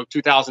comic book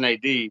 2000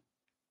 AD.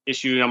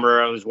 Issue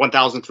number was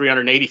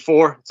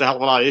 1,384. It's a hell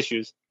of a lot of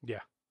issues. Yeah,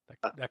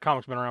 that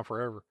comic's been around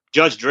forever.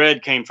 Judge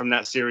Dredd came from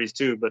that series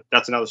too, but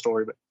that's another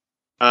story.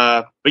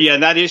 But yeah,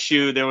 in that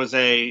issue there was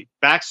a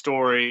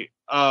backstory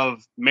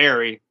of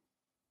Mary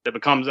that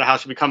how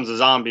she becomes a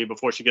zombie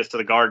before she gets to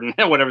the garden.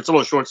 Whatever. It's a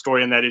little short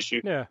story in that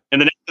issue. Yeah.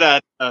 And the name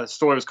of that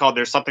story was called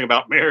 "There's Something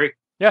About Mary."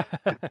 Yeah,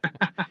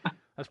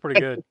 that's pretty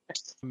good.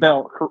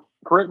 Now,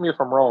 correct me if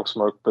I'm wrong,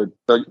 Smoke, but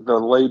the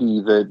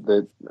lady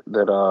that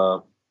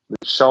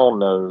Sean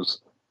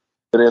knows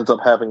that ends up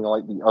having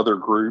like the other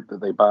group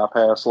that they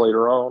bypass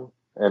later on,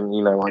 and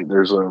like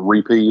there's a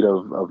repeat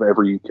of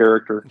every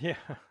character. Yeah,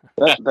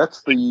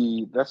 that's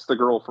the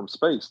girl from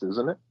Spaced,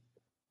 isn't it?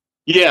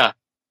 Yeah.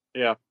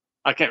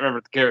 I can't remember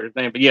the character's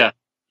name, but yeah.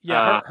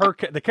 Yeah,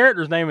 the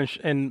character's name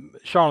in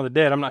Shaun of the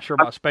Dead. I'm not sure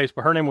about Spaced,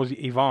 but her name was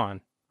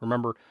Yvonne.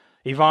 Remember,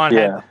 Yvonne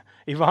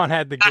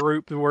had the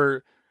group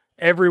where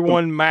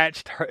everyone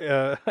matched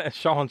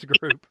Sean's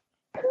group.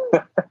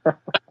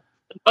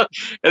 And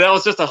that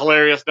was just a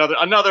hilarious,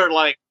 another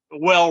like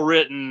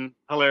well-written,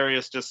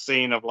 hilarious just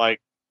scene of like,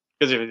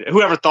 because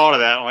whoever thought of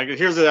that, like,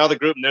 here's the other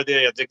group and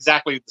they're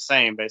exactly the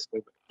same,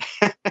 basically.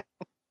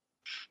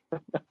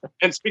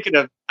 And speaking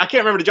of, I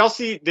can't remember, did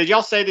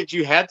y'all say that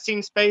you had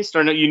seen Spaced,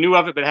 or no, you knew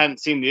of it but hadn't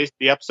seen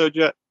the episode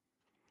yet?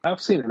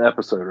 I've seen an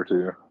episode or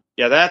two.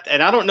 Yeah,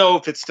 and I don't know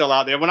if it's still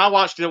out there. When I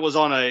watched it, it was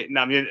on I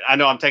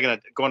know I'm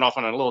going off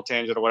on a little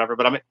tangent or whatever,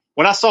 but I mean,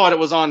 when I saw it, it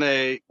was on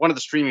one of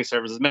the streaming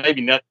services,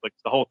 maybe Netflix.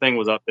 The whole thing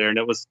was up there, and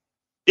it was,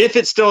 if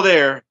it's still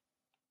there,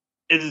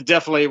 it is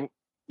definitely,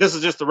 this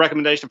is just a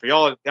recommendation for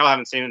y'all. If y'all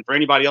haven't seen it, for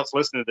anybody else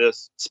listening to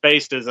this,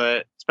 Spaced is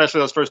especially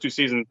those first 2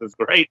 seasons, is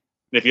great.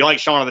 And if you like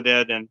Shaun of the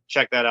Dead, then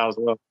check that out as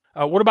well.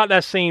 What about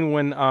that scene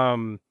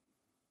when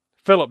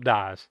Philip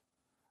dies?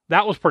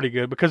 That was pretty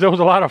good because there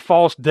was a lot of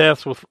false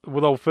deaths with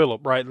old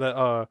Philip, right?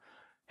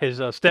 His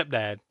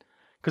stepdad,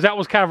 because that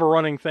was kind of a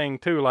running thing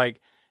too.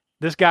 Like,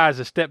 this guy's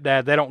a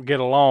stepdad; they don't get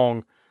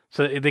along,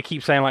 so they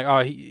keep saying like,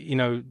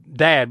 "Oh,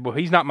 Dad." Well,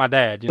 he's not my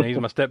dad. He's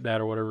my stepdad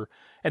or whatever.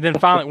 And then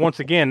finally, once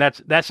again,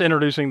 that's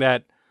introducing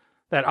that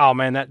oh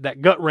man,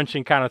 that gut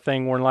wrenching kind of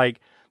thing where like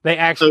they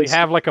actually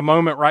have like a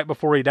moment right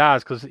before he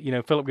dies because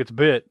Philip gets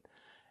bit,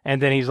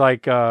 and then he's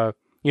like, I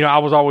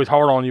was always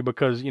hard on you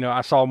because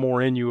I saw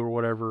more in you or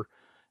whatever.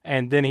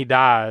 And then he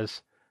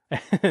dies,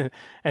 and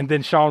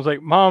then Sean's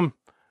like, "Mom,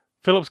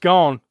 Philip's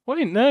gone." What?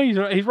 No,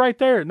 he's right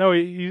there. No,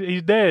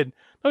 he's dead.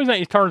 no, he's not.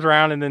 He turns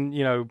around and then,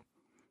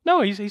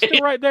 no, he's still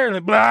right there. And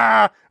then,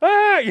 blah,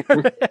 ah!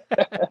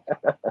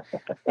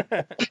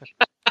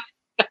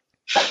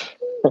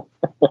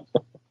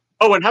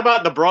 Oh, and how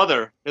about the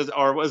brother?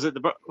 Or was it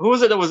who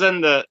was it that was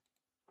in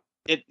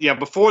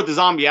before the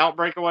zombie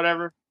outbreak or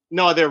whatever?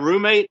 No, their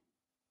roommate.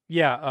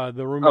 Yeah,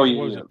 the roommate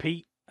was it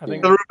Pete? I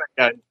think the roommate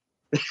guy.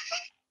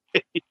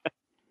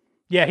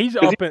 Yeah, he's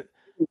up in.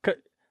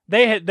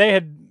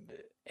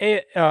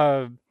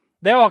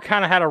 They all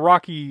kind of had a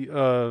rocky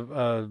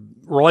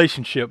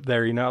relationship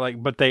there,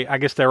 but I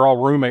guess they're all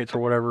roommates or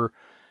whatever.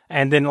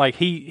 And then like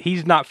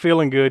he's not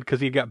feeling good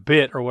because he got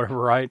bit or whatever,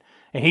 right?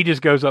 And he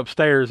just goes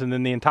upstairs, and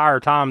then the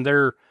entire time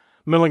they're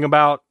milling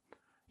about,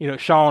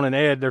 Sean and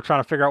Ed, they're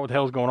trying to figure out what the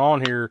hell's going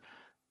on here.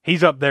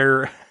 He's up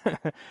there,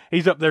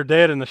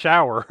 dead in the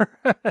shower.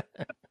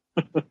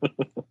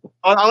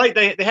 I like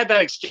they had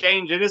that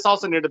exchange. It is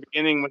also near the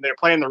beginning when they're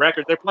playing the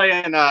record. They're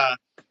playing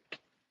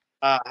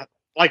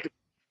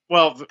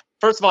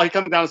first of all, he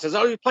comes down and says,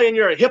 "Oh, you're playing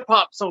your hip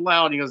hop so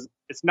loud." And he goes,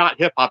 "It's not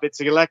hip hop,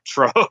 it's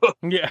electro."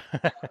 Yeah.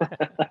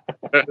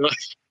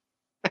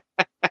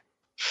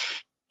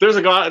 There's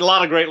a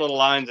lot of great little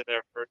lines in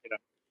there for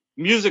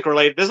music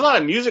related. There's a lot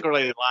of music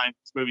related lines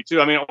in this movie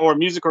too. I mean, or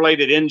music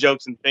related in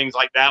jokes and things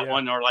like that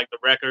one, or like the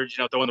records.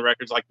 Throwing the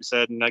records like you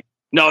said, and like,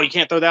 no, you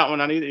can't throw that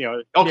one on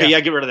either. Okay, yeah,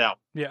 get rid of that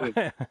one.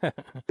 Yeah.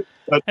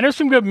 And there's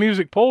some good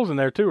music pulls in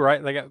there too,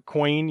 right? They got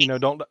Queen.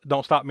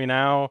 Don't Stop Me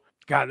Now.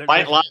 God,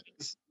 White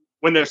Lines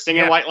when they're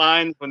singing White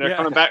Lines when they're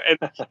coming back, and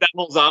that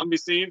whole zombie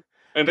scene,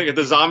 and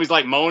the zombies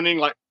like moaning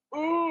like.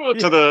 Ooh,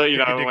 to the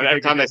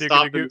every time they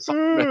stop.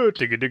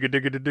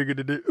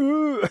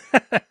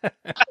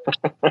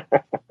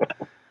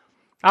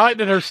 I like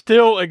that they're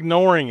still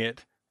ignoring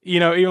it.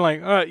 Even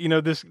like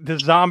this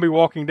zombie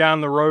walking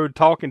down the road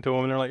talking to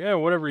him, and they're like, yeah,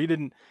 whatever. He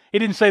didn't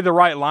say the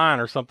right line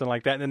or something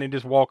like that, and then they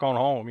just walk on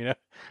home.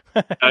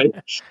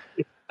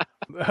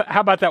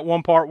 How about that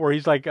one part where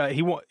he's like,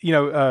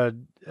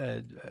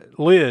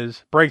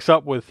 Liz breaks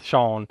up with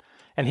Sean,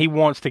 and he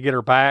wants to get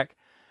her back.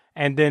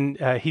 And then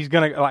he's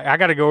gonna I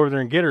got to go over there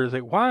and get her. He's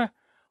like, why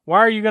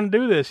are you gonna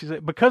do this? He's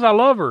like, because I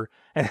love her.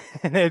 And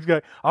it's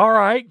going, all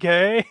right,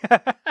 gay.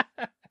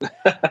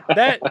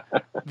 that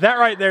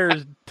right there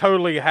is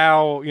totally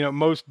how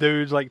most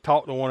dudes like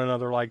talk to one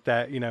another like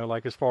that.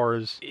 Like as far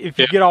as if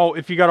you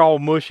got all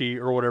mushy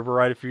or whatever,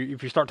 right? If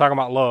you start talking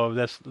about love,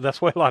 that's the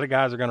way a lot of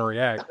guys are gonna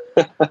react.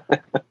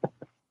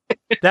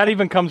 That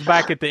even comes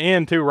back at the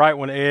end too, right?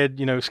 When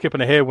Ed, skipping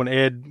ahead, when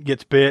Ed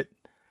gets bit.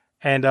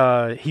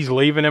 And he's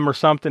leaving him or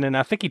something, and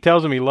I think he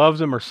tells him he loves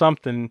him or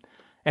something,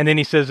 and then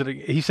Ed says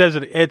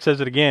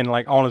it again,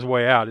 like on his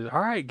way out. He's like,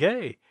 all right,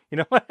 gay,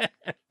 Or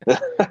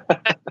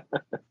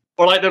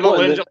like the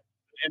little in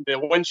the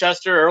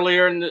Winchester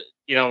earlier,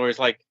 where he's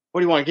like,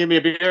 "What do you want? Give me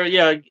a beer?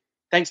 Yeah,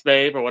 thanks,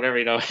 babe," or whatever.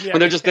 Yeah. When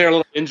they're just there,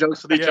 little in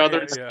jokes with each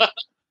other. Yeah.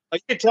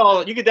 Like you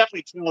could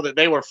definitely tell that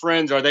they were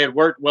friends or they had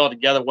worked well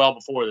together well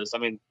before this. I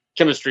mean,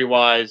 chemistry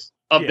wise,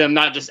 them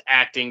not just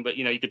acting, but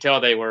you could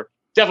tell they were.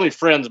 Definitely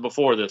friends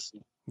before this.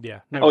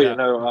 Yeah.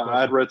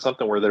 I'd read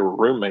something where they were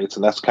roommates,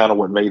 and that's kind of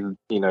what made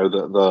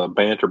the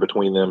banter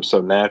between them so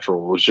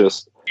natural. Was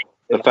just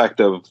the fact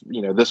of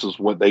this is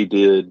what they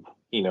did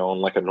on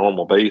like a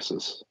normal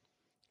basis.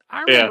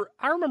 I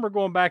remember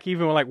going back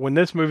even when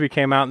this movie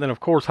came out, and then of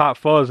course Hot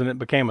Fuzz, and it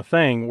became a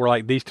thing where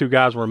like these two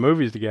guys were in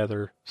movies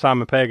together,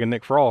 Simon Pegg and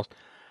Nick Frost.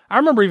 I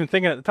remember even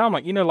thinking at the time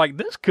like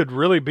this could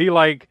really be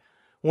like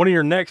one of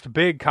your next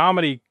big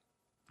comedy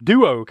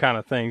duo kind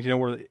of things,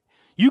 where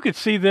you could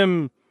see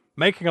them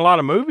making a lot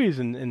of movies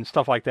and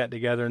stuff like that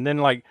together. And then,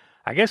 like,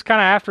 I guess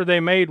kind of after they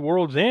made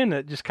World's End,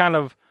 it just kind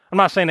of, I'm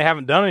not saying they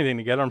haven't done anything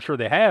together. I'm sure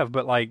they have,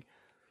 but like,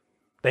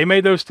 they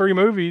made those 3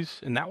 movies,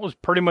 and that was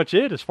pretty much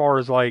it as far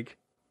as like,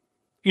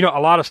 a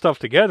lot of stuff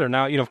together.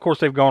 Now, of course,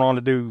 they've gone on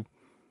to do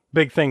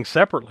big things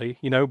separately,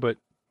 but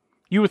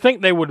you would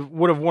think they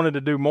would have wanted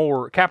to do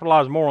more,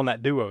 capitalize more on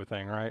that duo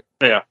thing, right?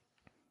 Yeah.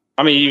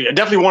 I mean, you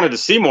definitely wanted to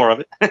see more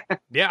of it.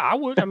 Yeah, I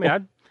would. I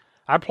mean,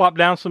 I'd plop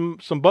down some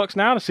bucks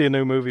now to see a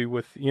new movie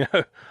with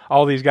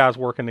all these guys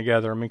working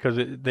together. I mean, because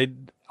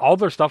all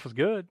their stuff is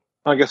good.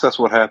 I guess that's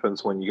what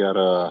happens when you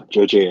got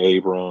J.J.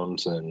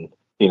 Abrams and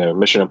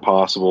Mission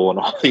Impossible and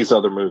all these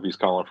other movies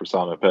calling for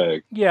Simon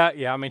Pegg. Yeah.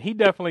 I mean, he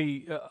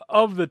definitely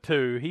of the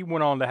two, he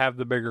went on to have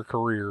the bigger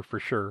career for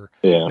sure.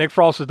 Yeah. Nick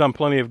Frost has done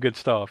plenty of good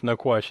stuff, no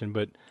question.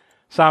 But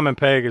Simon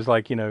Pegg is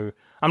like I'm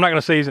not going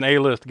to say he's an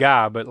A-list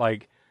guy, but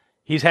like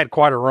he's had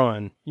quite a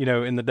run,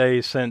 in the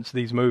days since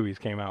these movies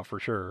came out for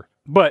sure.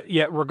 But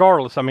yeah,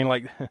 regardless, I mean,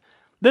 like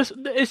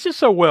it's just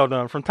so well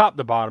done from top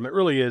to bottom. It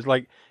really is.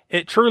 Like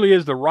it truly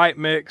is the right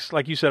mix,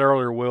 like you said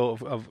earlier, Will,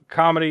 of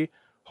comedy,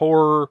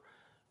 horror,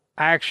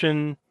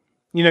 action.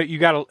 You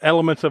got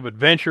elements of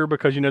adventure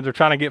because they're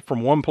trying to get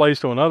from one place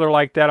to another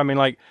like that. I mean,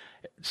 like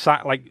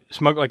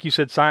Smoke, like you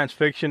said, science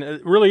fiction.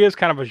 It really is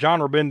kind of a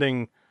genre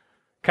bending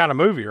kind of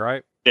movie,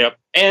 right? Yep,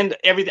 and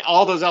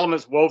all those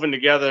elements woven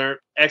together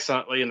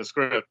excellently in the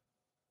script.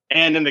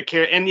 And in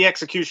the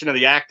execution of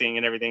the acting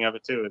and everything of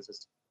it too is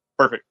just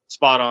perfect,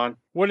 spot on.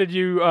 What did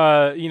you,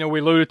 we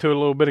alluded to it a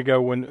little bit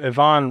ago when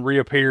Yvonne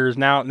reappears.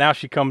 Now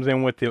she comes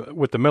in with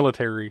the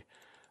military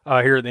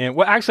here at the end.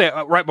 Well, actually,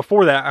 right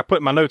before that, I put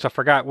in my notes. I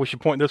forgot we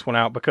should point this one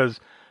out because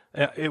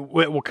it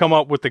will come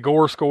up with the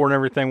gore score and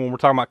everything when we're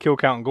talking about kill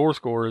count and gore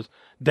scores.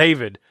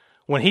 David,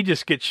 when he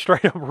just gets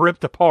straight up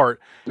ripped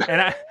apart,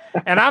 and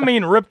I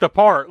mean ripped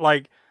apart,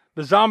 like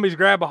the zombies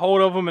grab a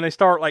hold of him and they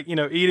start like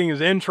eating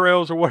his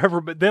entrails or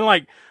whatever. But then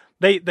like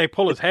they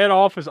pull his head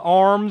off, his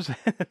arms.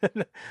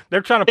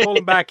 They're trying to pull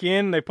him back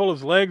in. They pull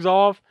his legs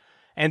off,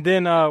 and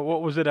then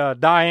what was it?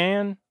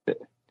 Diane.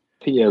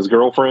 Yeah, his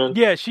girlfriend.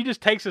 Yeah, she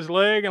just takes his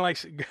leg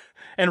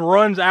and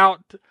runs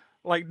out.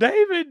 Like,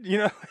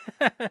 David,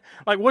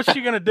 like, what's she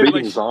going to do?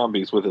 Beating like,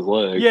 zombies with his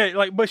leg.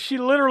 Yeah, but she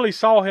literally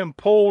saw him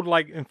pulled,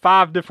 like, in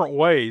 5 different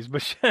ways.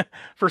 But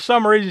for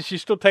some reason, she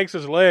still takes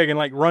his leg and,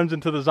 like, runs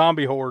into the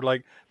zombie horde.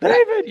 Like,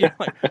 David,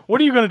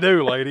 what are you going to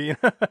do, lady?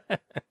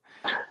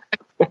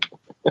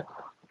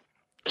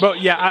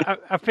 But, yeah,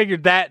 I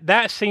figured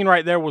that scene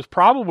right there was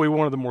probably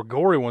one of the more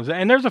gory ones.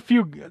 And there's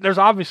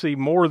obviously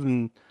more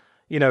than,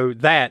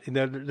 that.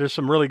 There's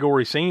some really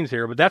gory scenes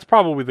here. But that's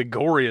probably the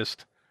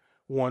goriest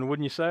one,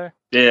 wouldn't you say?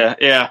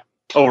 Yeah.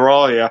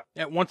 Overall, yeah.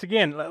 Once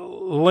again,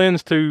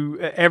 lends to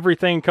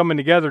everything coming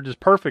together just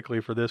perfectly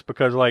for this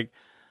because, like,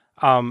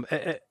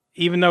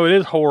 even though it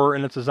is horror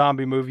and it's a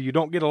zombie movie, you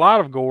don't get a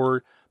lot of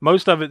gore.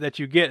 Most of it that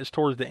you get is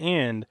towards the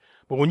end.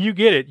 But when you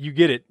get it, you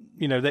get it.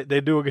 They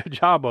do a good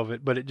job of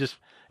it. But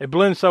it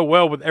blends so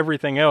well with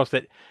everything else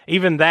that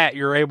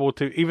you're able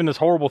to, even this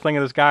horrible thing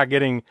of this guy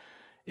getting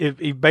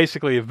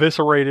basically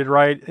eviscerated,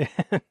 right,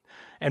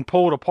 and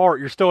pulled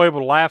apart, you're still able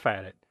to laugh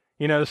at it.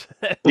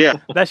 Yeah,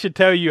 that should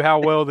tell you how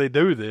well they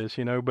do this,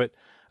 But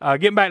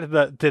getting back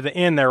to the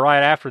end there,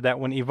 right after that,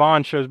 when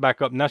Yvonne shows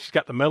back up, now she's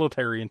got the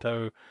military in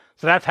tow.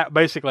 So that's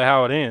basically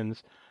how it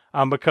ends.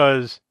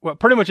 Because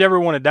pretty much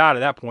everyone had died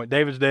at that point.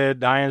 David's dead,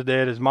 Diane's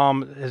dead, his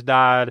mom has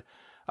died.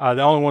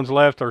 The only ones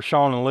left are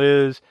Sean and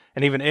Liz,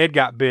 and even Ed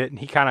got bit, and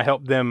he kind of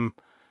helped them.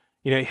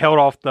 He held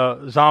off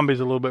the zombies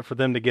a little bit for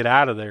them to get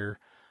out of there.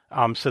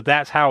 So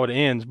that's how it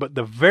ends. But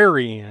the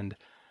very end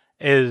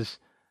is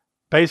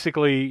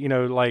basically, isn't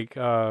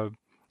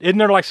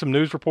there like some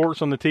news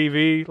reports on the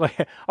TV?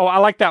 Like, I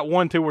like that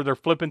one too, where they're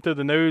flipping through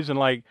the news and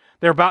like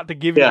they're about to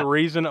give you the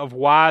reason of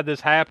why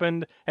this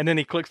happened, and then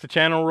he clicks the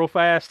channel real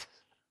fast,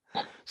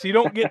 so you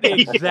don't get the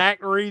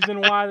exact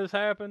reason why this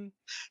happened.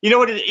 You know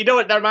what?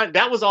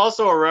 That was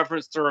also a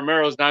reference to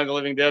Romero's Night of the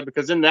Living Dead,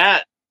 because in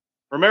that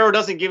Romero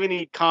doesn't give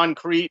any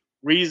concrete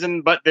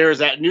reason, but there's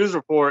that news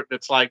report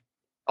that's like,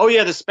 oh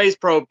yeah, the space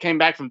probe came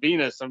back from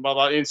Venus and blah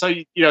blah. And so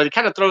it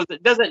kind of throws.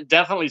 It doesn't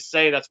definitely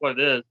say that's what it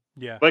is.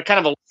 Yeah, but it kind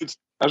of alludes.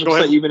 I was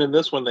going to say, even in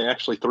this one, they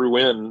actually threw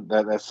in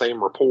that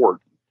same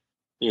report.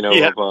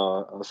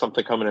 Of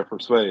something coming in from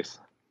space.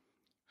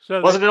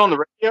 So wasn't it on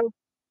the radio?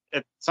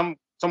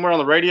 Somewhere on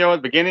the radio at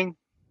the beginning.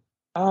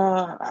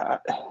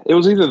 It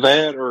was either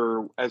that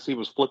or as he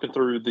was flipping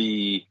through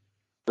the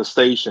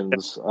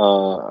stations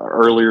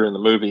earlier in the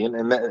movie,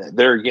 and that,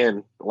 there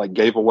again, like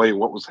gave away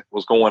what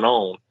was going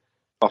on.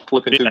 By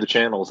flipping through the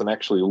channels and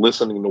actually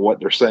listening to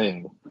what they're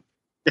saying.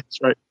 That's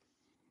right.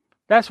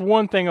 That's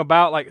one thing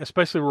about, like,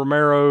 especially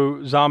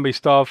Romero zombie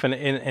stuff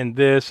and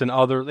this and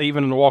other,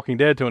 even in The Walking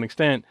Dead to an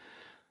extent,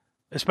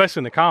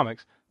 especially in the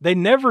comics, they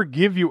never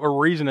give you a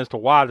reason as to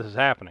why this is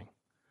happening.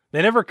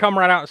 They never come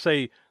right out and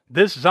say,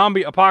 this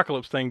zombie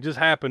apocalypse thing just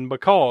happened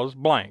because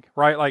blank,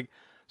 right? Like,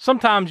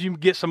 sometimes you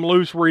get some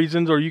loose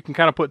reasons or you can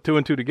kind of put 2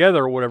 and 2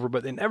 together or whatever,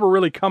 but they never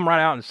really come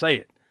right out and say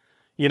it.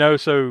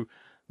 So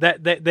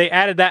that they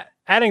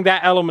adding that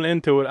element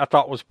into it, I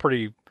thought was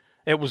pretty.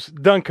 It was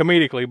done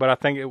comedically, but I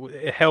think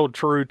it held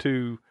true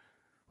to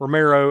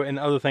Romero and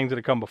other things that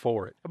had come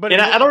before it. But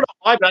I don't know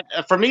why, but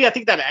for me, I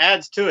think that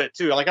adds to it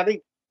too. Like, I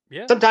think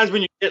sometimes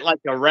when you get like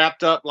a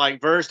wrapped up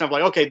like version of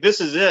like, okay, this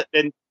is it,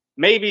 and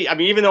maybe, I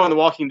mean, even though in The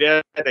Walking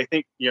Dead they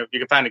think you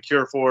can find a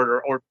cure for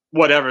it or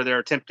whatever they're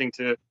attempting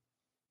to.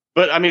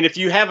 But I mean, if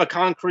you have a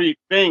concrete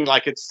thing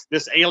like it's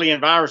this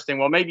alien virus thing,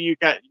 well, maybe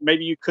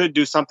you could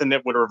do something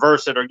that would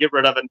reverse it or get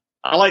rid of it.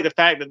 I like the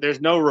fact that there's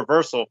no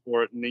reversal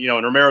for it. In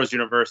Romero's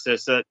universe,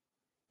 this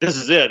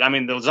is it. I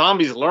mean, the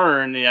zombies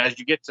learn as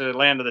you get to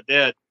Land of the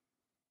Dead.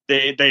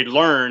 They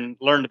learn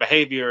the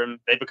behavior and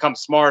they become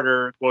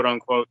smarter, quote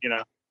unquote.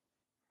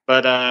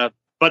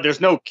 But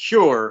there's no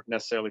cure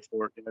necessarily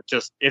for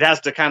it. It has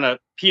to kind of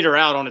peter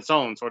out on its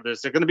own. So there's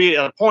going to be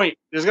a point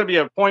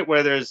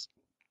where there's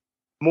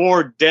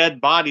more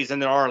dead bodies than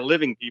there are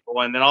living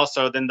people, and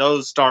then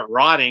those start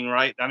rotting,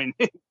 right? I mean,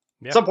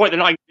 at some point they're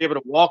not going to be able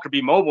to walk or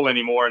be mobile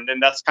anymore, and then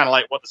that's kind of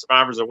like what the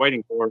survivors are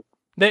waiting for.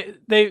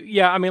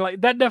 I mean, like,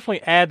 that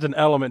definitely adds an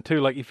element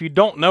too. Like, if you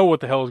don't know what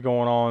the hell is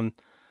going on,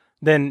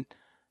 then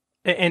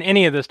in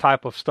any of this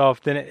type of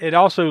stuff, then it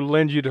also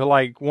lends you to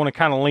like want to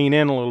kind of lean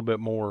in a little bit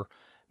more,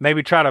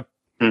 maybe try to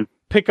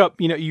pick up.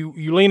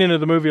 You lean into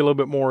the movie a little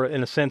bit more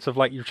in a sense of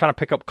like you're trying to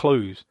pick up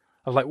clues.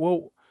 I was like,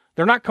 well,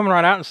 they're not coming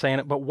right out and saying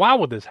it, but why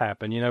would this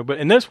happen? But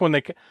in this one,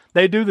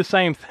 they do the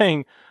same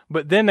thing,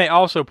 but then they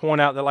also point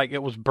out that like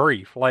it was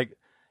brief. Like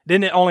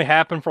didn't it only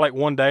happen for like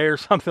one day or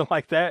something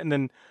like that, and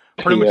then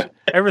pretty much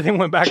everything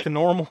went back to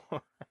normal.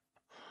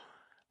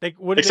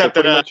 Except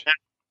that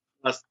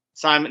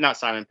not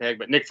Simon Pegg,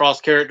 but Nick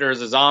Frost's character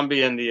is a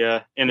zombie in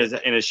the in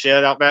his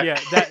shed out back.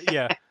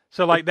 Yeah.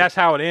 So like that's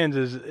how it ends.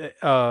 Is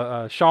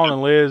Sean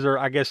and Liz, or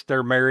I guess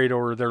they're married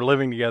or they're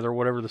living together,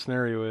 whatever the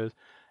scenario is,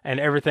 and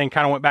everything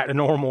kind of went back to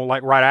normal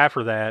like right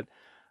after that.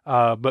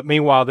 But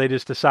meanwhile, they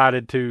just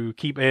decided to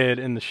keep Ed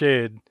in the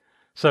shed.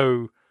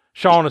 So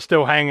Sean is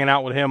still hanging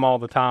out with him all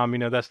the time. You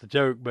know, that's the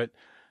joke. But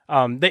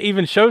they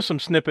even show some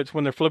snippets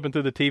when they're flipping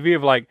through the TV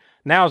of like,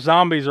 now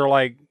zombies are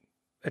like,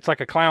 it's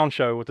like a clown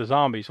show with the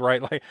zombies,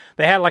 right? Like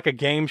they had like a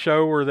game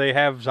show where they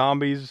have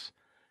zombies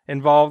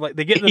involved. Like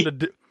they get them to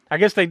do, I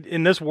guess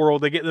in this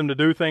world, they get them to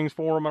do things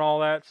for them and all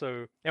that.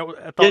 So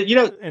I thought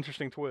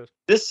interesting twist.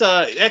 This,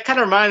 that kind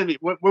of reminded me,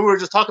 when we were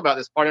just talking about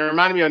this part, it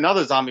reminded me of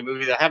another zombie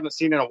movie that I haven't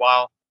seen in a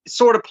while. It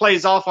sort of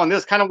plays off on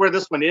this, kind of where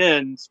this one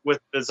ends, with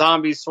the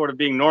zombies sort of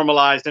being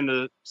normalized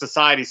into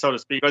society, so to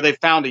speak, or they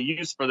found a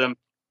use for them.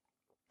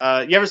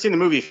 You ever seen the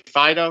movie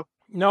Fido?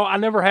 No, I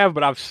never have,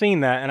 but I've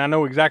seen that, and I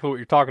know exactly what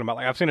you're talking about.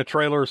 Like I've seen a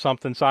trailer or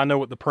something, so I know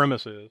what the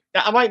premise is.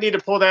 Yeah, I might need to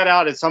pull that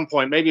out at some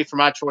point, maybe for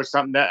my choice,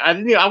 something that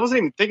I wasn't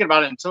even thinking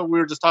about it until we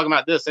were just talking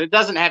about this. And it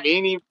doesn't have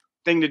anything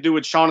to do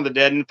with Shaun of the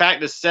Dead. In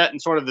fact, it's set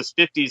in sort of this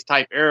 50s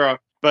type era,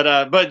 but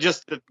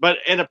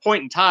in a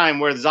point in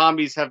time where the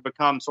zombies have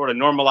become sort of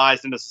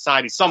normalized into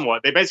society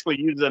somewhat. They basically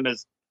use them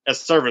as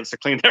servants to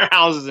clean their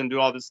houses and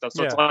do all this stuff.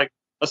 So It's like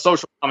a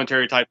social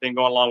commentary type thing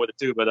going along with it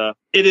too, but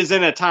it is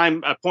in a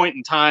point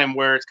in time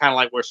where it's kind of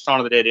like where Shaun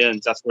of the Dead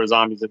ends. That's where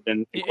zombies have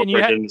been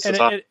incorporated into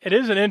society. It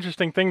is an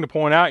interesting thing to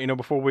point out, you know,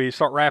 before we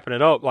start wrapping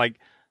it up, like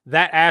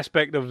that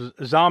aspect of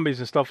zombies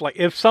and stuff. Like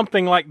if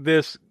something like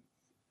this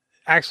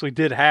actually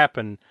did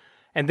happen,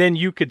 and then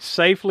you could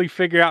safely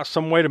figure out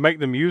some way to make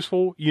them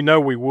useful, you know,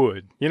 we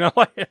would, you know,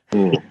 like,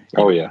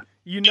 oh yeah,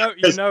 you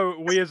know,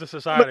 we as a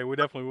society, we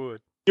definitely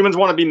would. Humans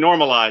want to be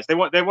normalized. They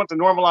want to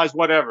normalize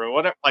whatever.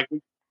 Like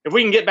if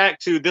we can get back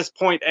to this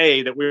point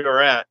A that we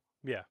were at,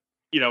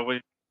 you know,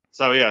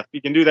 if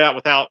you can do that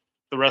without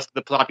the rest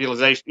of the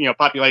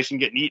population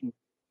getting eaten,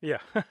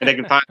 and they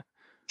can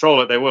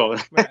control it, they will.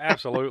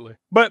 Absolutely.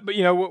 But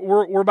you know,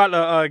 we're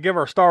about to give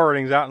our star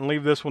ratings out and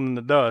leave this one in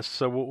the dust.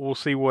 So we'll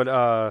see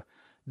what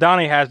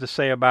Donnie has to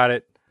say about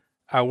it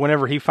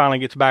whenever he finally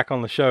gets back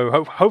on the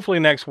show. Hopefully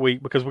next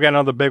week, because we got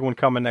another big one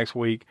coming next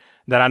week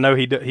that I know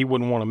he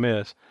wouldn't want to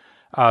miss.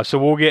 So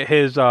we'll get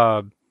his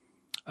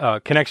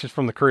Connections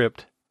from the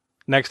Crypt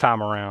next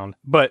time around.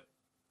 But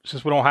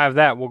since we don't have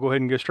that, we'll go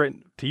ahead and go straight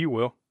to you,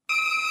 Will.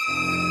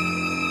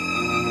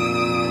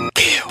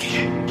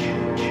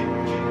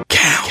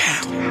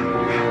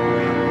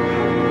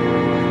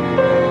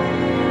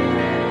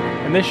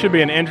 And this should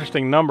be an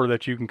interesting number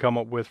that you can come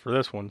up with for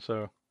this one.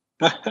 So,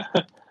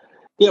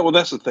 yeah, well,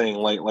 that's the thing.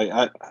 Like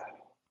I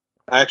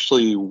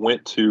actually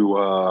went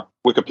to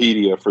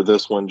Wikipedia for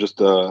this one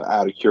just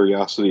out of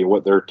curiosity of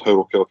what their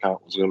total kill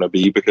count was going to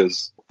be,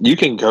 because you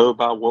can go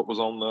by what was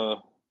on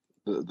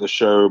the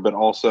show, but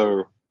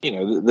also, you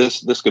know,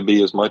 this could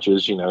be as much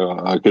as, you know,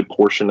 a good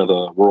portion of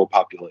the world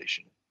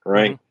population,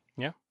 right?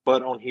 Mm-hmm. Yeah.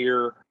 But on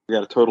here, we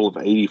got a total of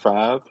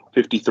 85,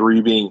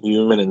 53 being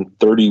human and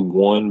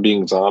 31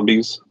 being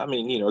zombies. I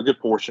mean, you know, a good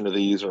portion of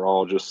these are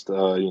all just,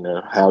 you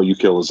know, how you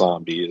kill a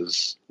zombie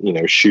is, you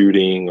know,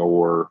 shooting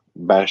or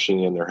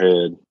bashing in their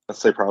head. I'd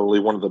say probably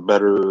one of the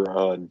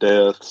better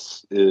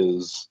deaths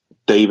is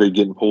David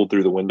getting pulled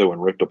through the window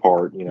and ripped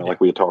apart, you know, like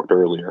we had talked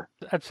earlier.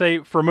 I'd say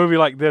for a movie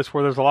like this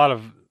where there's a lot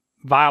of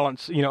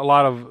violence, you know, a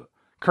lot of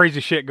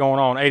crazy shit going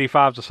on,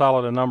 85 is as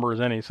solid a number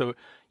as any. So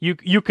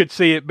you could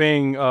see it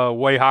being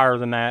way higher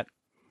than that.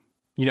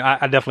 You know,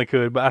 I definitely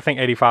could, but I think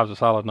 85 is a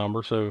solid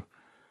number. So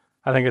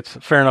I think it's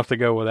fair enough to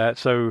go with that.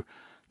 So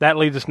that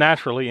leads us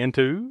naturally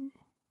into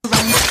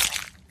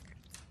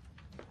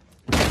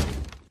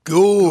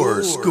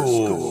Gore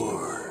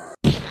Score.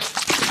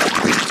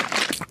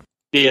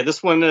 Yeah,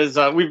 this one is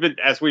we've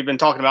been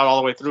talking about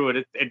all the way through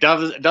it. It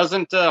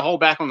doesn't hold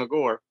back on the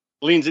gore.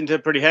 Leans into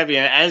it pretty heavy,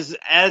 and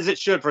as it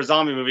should for a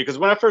zombie movie. Because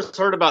when I first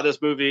heard about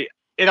this movie,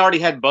 it already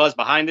had buzz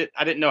behind it.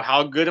 I didn't know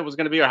how good it was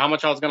going to be or how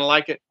much I was going to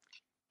like it,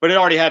 but it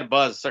already had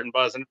a certain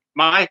buzz. And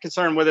my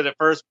concern with it at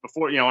first,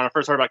 before, you know, when I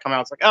first heard about it coming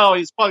out, it's like, oh,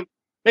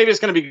 maybe it's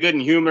going to be good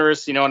and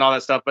humorous, you know, and all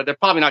that stuff. But they're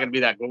probably not going to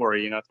be that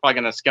gory. You know, it's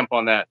probably going to skimp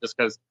on that, just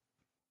because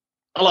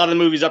a lot of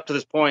the movies up to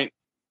this point,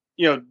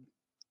 you know,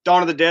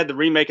 Dawn of the Dead, the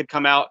remake, had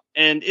come out,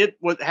 and it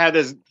had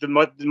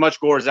much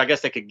gore as I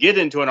guess they could get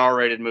into an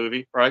R-rated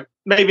movie, right?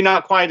 Maybe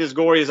not quite as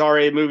gory as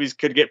R-rated movies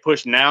could get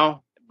pushed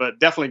now, but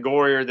definitely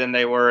gorier than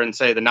they were in,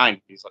 say, the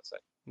 90s, let's say.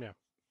 Yeah.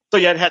 So,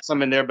 yeah, it had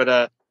some in there,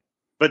 but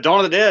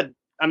Dawn of the Dead,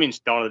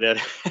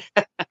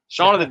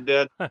 Shaun of the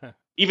Dead,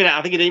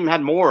 I think it even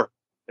had more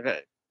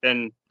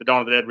than the Dawn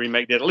of the Dead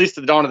remake did, at least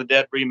the Dawn of the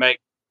Dead remake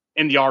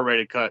in the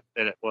R-rated cut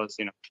that it was,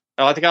 you know.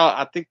 I think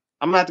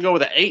I'm going to have to go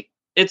with an 8.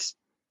 It's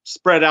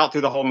spread out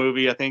through the whole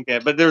movie, I think.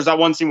 But there's that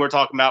one scene we're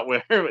talking about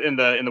where in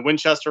the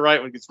Winchester, right,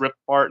 when it gets ripped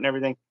apart and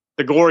everything.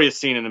 the goriest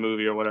scene in the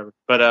movie or whatever.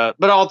 But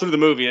all through the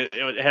movie,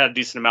 it had a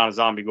decent amount of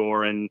zombie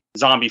gore and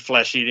zombie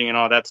flesh eating and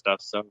all that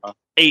stuff. So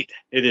 8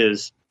 it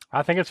is.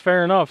 I think it's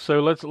fair enough.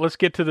 So let's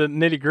get to the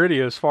nitty gritty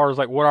as far as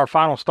like what our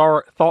final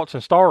thoughts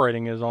and star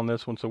rating is on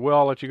this one. So Will,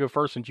 I'll let you go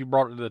first since you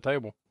brought it to the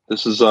table.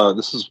 This is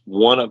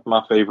one of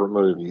my favorite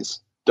movies.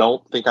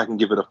 Don't think I can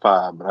give it a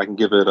 5, but I can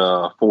give it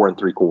a 4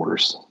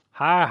 3/4.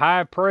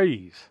 High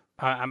praise.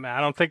 I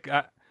don't think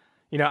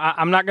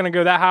I'm not going to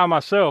go that high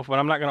myself, but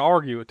I'm not going to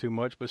argue it too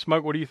much. But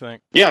Smoke, what do you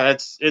think? Yeah,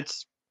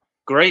 it's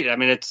great. I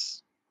mean,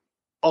 it's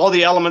all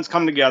the elements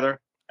come together,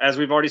 as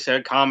we've already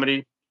said,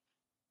 comedy,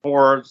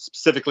 horror,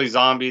 specifically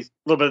zombies,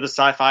 a little bit of the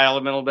sci-fi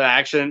element, a little bit of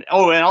action.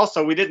 Oh, and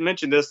also we didn't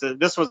mention this. That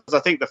this was, I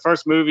think, the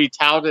first movie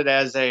touted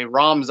as a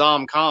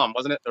rom-zom-com,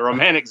 wasn't it? The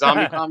romantic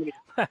zombie comedy.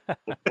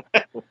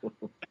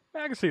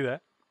 I can see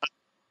that.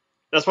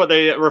 That's what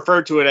they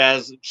referred to it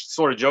as,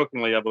 sort of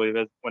jokingly, I believe,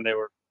 when they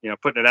were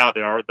putting it out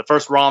there, or the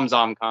first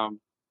rom-zom-com.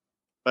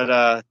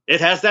 But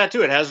it has that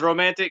too. It has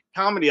romantic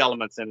comedy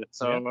elements in it.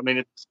 So yeah. I mean,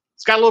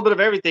 it's got a little bit of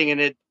everything,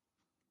 and it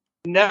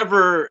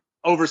never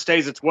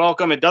overstays its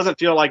welcome. It doesn't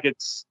feel like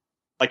it's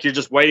like you're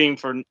just waiting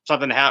for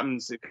something to happen,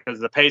 because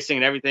the pacing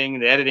and everything,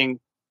 the editing,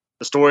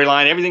 the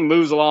storyline, everything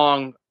moves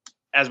along,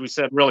 as we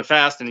said, really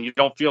fast, and you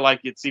don't feel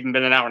like it's even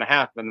been an hour and a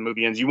half when the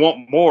movie ends. You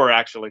want more,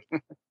 actually.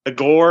 The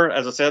gore,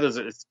 as I said,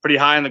 it's pretty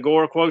high in the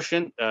gore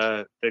quotient.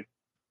 The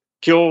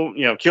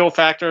kill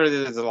factor,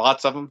 there's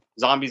lots of them,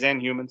 zombies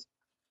and humans.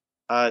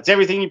 It's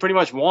everything you pretty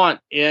much want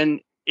in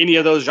any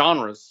of those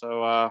genres.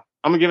 So I'm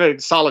gonna give it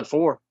a solid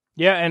 4.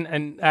 Yeah,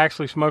 and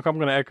actually, Smoke, I'm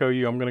going to echo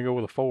you. I'm going to go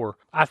with a 4.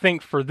 I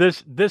think for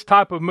this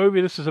type of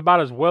movie, this is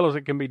about as well as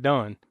it can be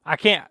done. I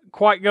can't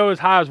quite go as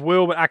high as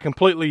Will, but I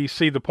completely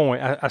see the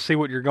point. I see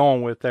what you're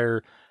going with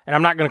there, and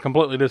I'm not going to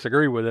completely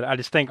disagree with it. I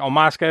just think on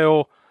my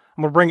scale,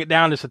 I'm going to bring it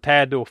down just a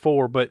tad to a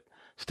 4, but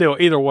still,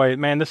 either way,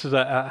 man, this is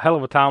a hell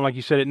of a time. Like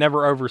you said, it never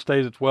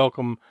overstays its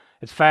welcome.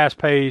 It's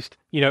fast-paced.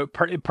 It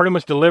pretty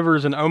much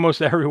delivers in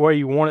almost every way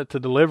you want it to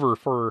deliver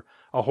for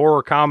a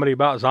horror comedy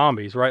about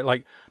zombies, right?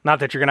 Like, not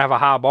that you're going to have a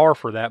high bar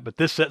for that, but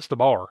this sets the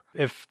bar.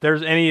 If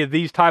there's any of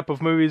these type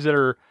of movies that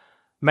are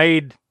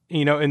made,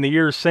 in the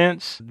years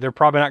since, they're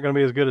probably not going to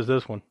be as good as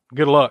this one.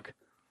 Good luck,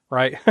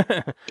 right?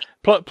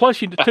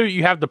 Plus,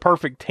 you have the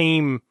perfect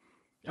team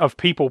of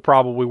people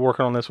probably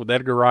working on this with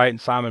Edgar Wright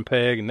and Simon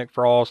Pegg and Nick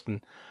Frost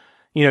and,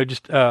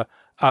 just a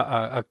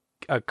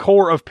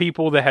core of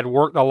people that had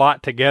worked a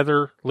lot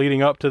together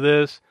leading up to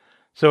this.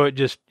 So it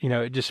just,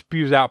 it just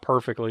spews out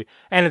perfectly.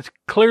 And it's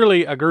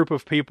clearly a group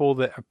of people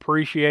that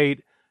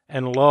appreciate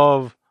and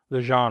love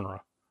the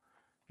genre,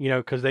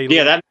 because they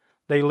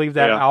leave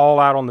that all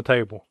out on the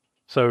table.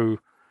 So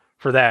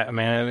for that,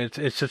 man,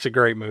 it's just a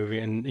great movie.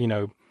 And,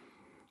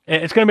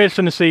 it's going to be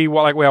interesting to see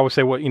what, like we always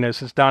say, what,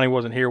 since Donnie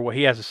wasn't here, what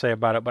he has to say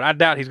about it. But I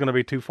doubt he's going to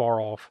be too far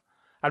off.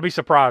 I'd be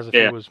surprised if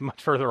he was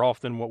much further off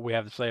than what we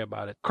have to say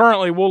about it.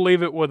 Currently, we'll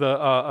leave it with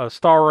a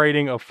star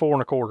rating of 4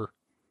 1/4.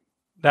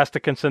 That's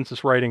the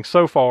consensus rating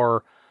so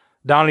far.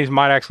 Donnie's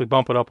might actually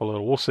bump it up a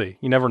little. We'll see.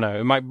 You never know.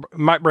 It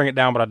might bring it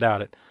down, but I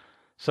doubt it.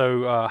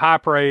 So high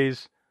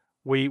praise.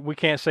 We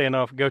can't say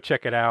enough. Go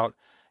check it out.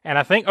 And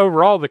I think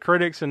overall the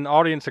critics and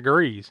audience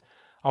agrees.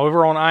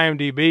 Over on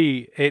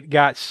IMDb, it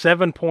got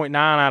 7.9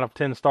 out of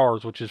 10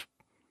 stars, which is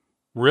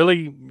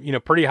really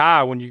pretty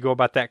high when you go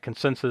about that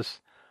consensus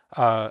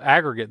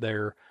aggregate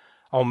there.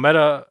 On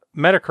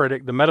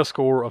Metacritic, the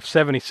Metascore of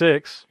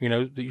 76.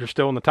 You're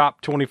still in the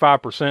top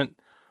 25%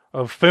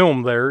 of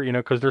film there,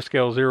 because their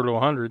scale is 0 to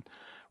 100.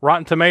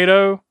 Rotten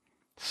Tomato,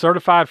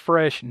 certified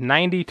fresh,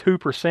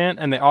 92%,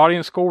 and the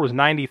audience score was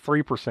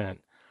 93%.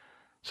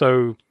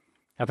 So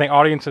I think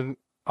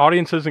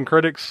audiences and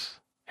critics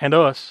and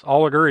us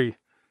all agree.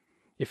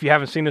 If you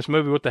haven't seen this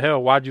movie, what the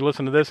hell? Why'd you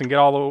listen to this and get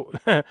all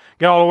the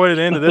way to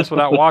the end of this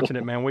without watching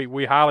it, man?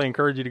 We highly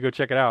encourage you to go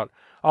check it out.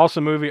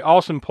 Awesome movie,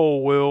 awesome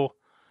pull, Will.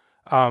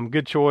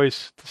 Good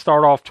choice to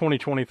start off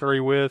 2023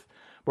 with.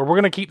 But we're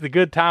going to keep the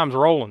good times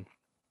rolling,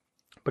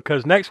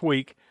 because next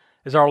week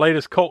is our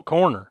latest Cult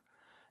Corner,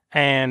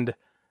 and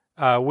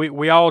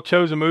we all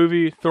chose a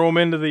movie, threw them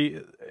into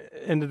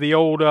the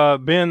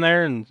old bin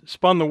there, and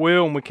spun the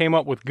wheel, and we came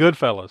up with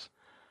Goodfellas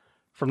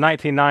from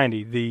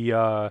 1990,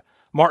 the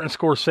Martin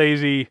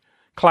Scorsese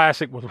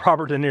classic with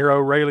Robert De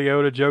Niro, Ray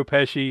Liotta, Joe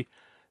Pesci.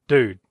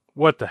 Dude,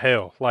 what the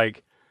hell?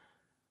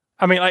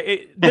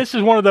 This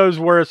is one of those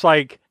where it's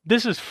like,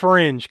 this is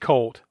fringe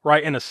cult,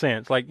 right? In a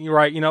sense,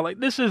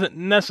 this isn't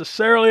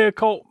necessarily a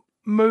cult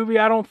movie,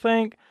 I don't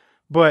think,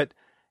 but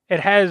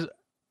it has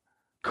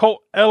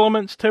cult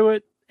elements to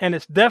it, and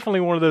it's definitely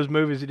one of those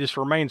movies that just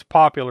remains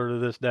popular to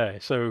this day.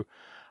 So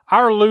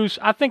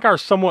I think our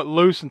somewhat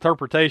loose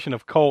interpretation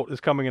of cult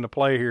is coming into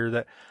play here,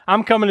 that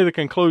I'm coming to the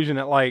conclusion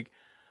that,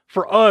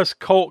 for us,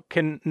 cult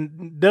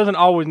doesn't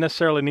always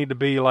necessarily need to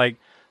be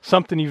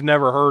something you've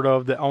never heard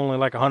of that only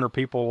 100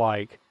 people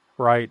like,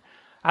 right?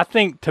 I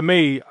think, to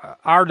me,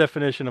 our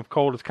definition of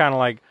cult is kind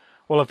of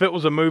well, if it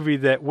was a movie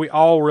that we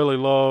all really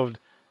loved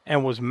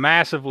and was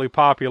massively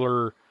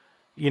popular,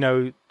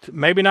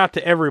 maybe not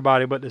to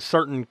everybody, but to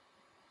certain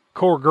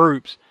core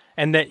groups,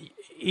 and that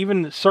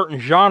even certain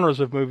genres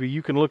of movie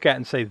you can look at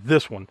and say,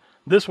 this one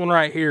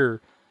right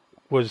here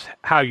was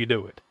how you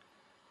do it.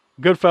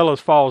 Goodfellas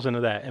falls into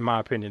that, in my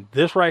opinion.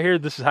 This right here,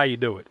 this is how you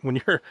do it.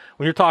 When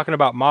you're talking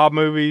about mob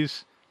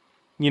movies,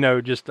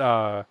 just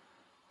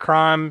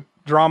crime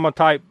drama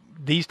type,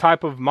 these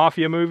type of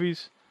mafia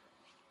movies,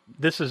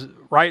 this is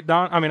right,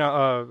 Don. I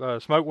mean,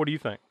 Smoke. What do you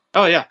think?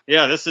 Oh yeah.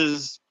 This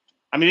is.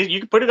 I mean, you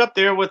can put it up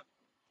there with,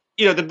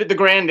 the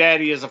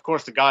granddaddy is of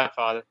course The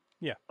Godfather.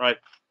 Yeah. Right.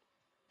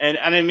 And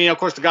I mean, of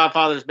course, The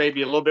Godfather's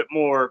maybe a little bit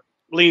more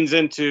leans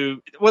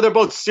into, well, they're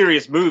both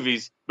serious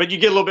movies, but you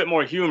get a little bit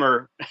more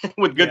humor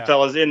with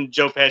Goodfellas in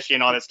Joe Pesci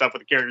and all that stuff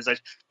with the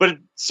characterization. But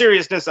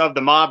seriousness of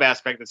the mob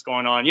aspect that's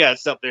going on,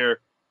 it's up there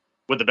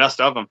with the best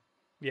of them,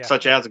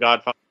 such as The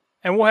Godfather.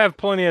 And we'll have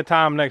plenty of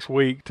time next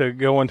week to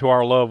go into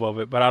our love of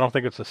it, but I don't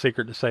think it's a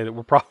secret to say that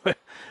we're probably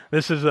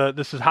this is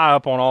high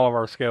up on all of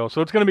our scales.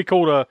 So it's going to be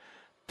cool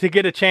to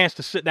get a chance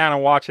to sit down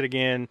and watch it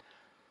again,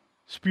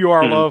 spew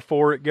our love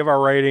for it, give our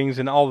ratings,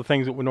 and all the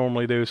things that we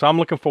normally do. So I'm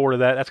looking forward to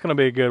that. That's going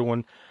to be a good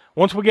one.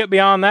 Once we get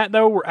beyond that,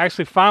 though, we're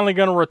actually finally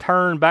going to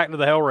return back to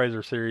the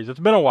Hellraiser series. It's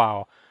been a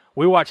while.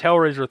 We watched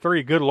Hellraiser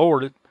 3. Good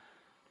Lord,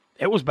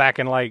 it was back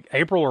in like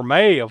April or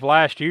May of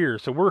last year.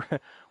 So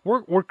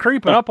we're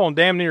creeping up on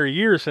damn near a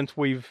year since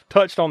we've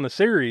touched on the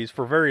series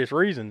for various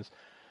reasons.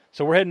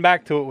 So we're heading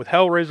back to it with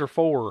Hellraiser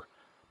 4,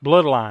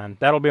 Bloodline.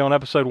 That'll be on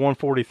episode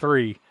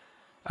 143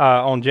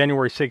 on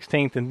January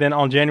 16th. And then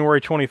on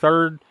January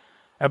 23rd,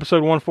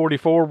 episode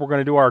 144, we're going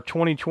to do our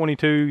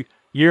 2022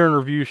 year in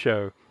review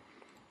show,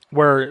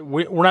 where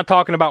we're not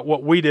talking about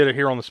what we did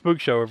here on the Spook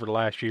Show over the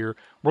last year.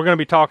 We're going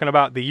to be talking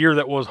about the year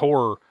that was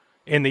horror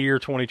in the year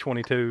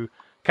 2022,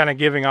 kind of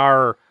giving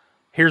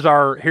here's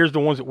the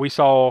ones that we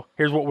saw,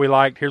 here's what we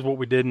liked, here's what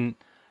we didn't,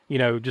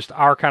 just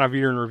our kind of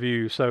year in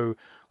review. So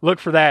look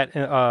for that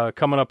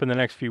coming up in the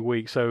next few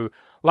weeks. So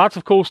lots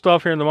of cool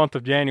stuff here in the month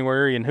of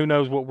January, and who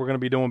knows what we're going to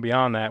be doing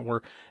beyond that.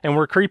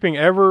 We're creeping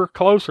ever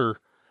closer.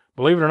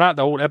 Believe it or not,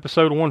 the old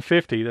episode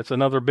 150, that's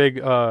another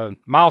big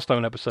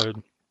milestone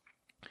episode.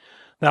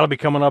 That'll be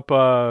coming up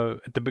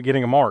at the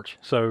beginning of March.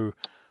 So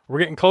we're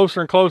getting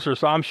closer and closer.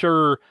 So I'm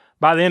sure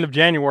by the end of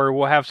January,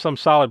 we'll have some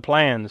solid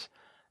plans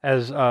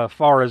as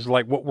far as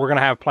like what we're going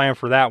to have planned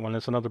for that one.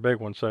 It's another big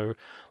one. So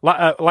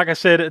like I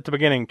said at the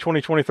beginning,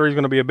 2023 is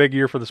going to be a big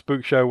year for the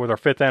Spook Show with our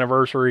 5th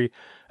anniversary,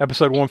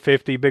 episode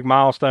 150, big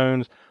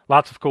milestones,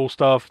 lots of cool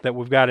stuff that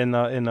we've got in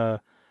the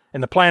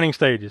planning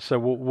stages. So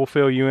we'll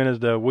fill you in as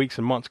the weeks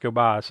and months go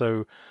by.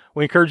 So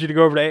we encourage you to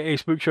go over to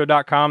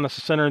aaspookshow.com. That's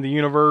the center of the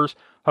universe.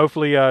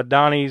 Hopefully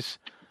Donnie's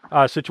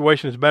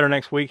situation is better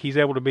next week. He's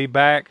able to be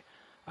back.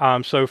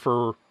 So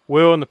for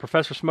Will and the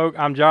Professor Smoke,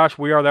 I'm Josh.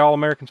 We are the All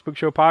American Spook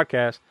Show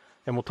podcast,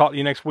 and we'll talk to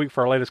you next week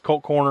for our latest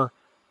Cult Corner,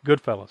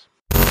 Goodfellas.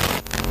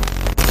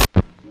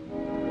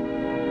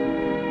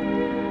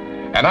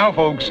 And now,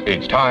 folks,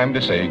 it's time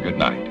to say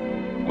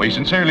goodnight. We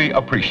sincerely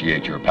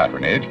appreciate your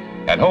patronage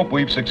and hope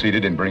we've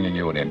succeeded in bringing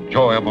you an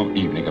enjoyable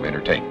evening of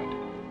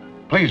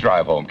entertainment. Please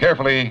drive home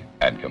carefully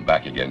and come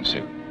back again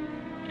soon.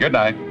 Good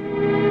night.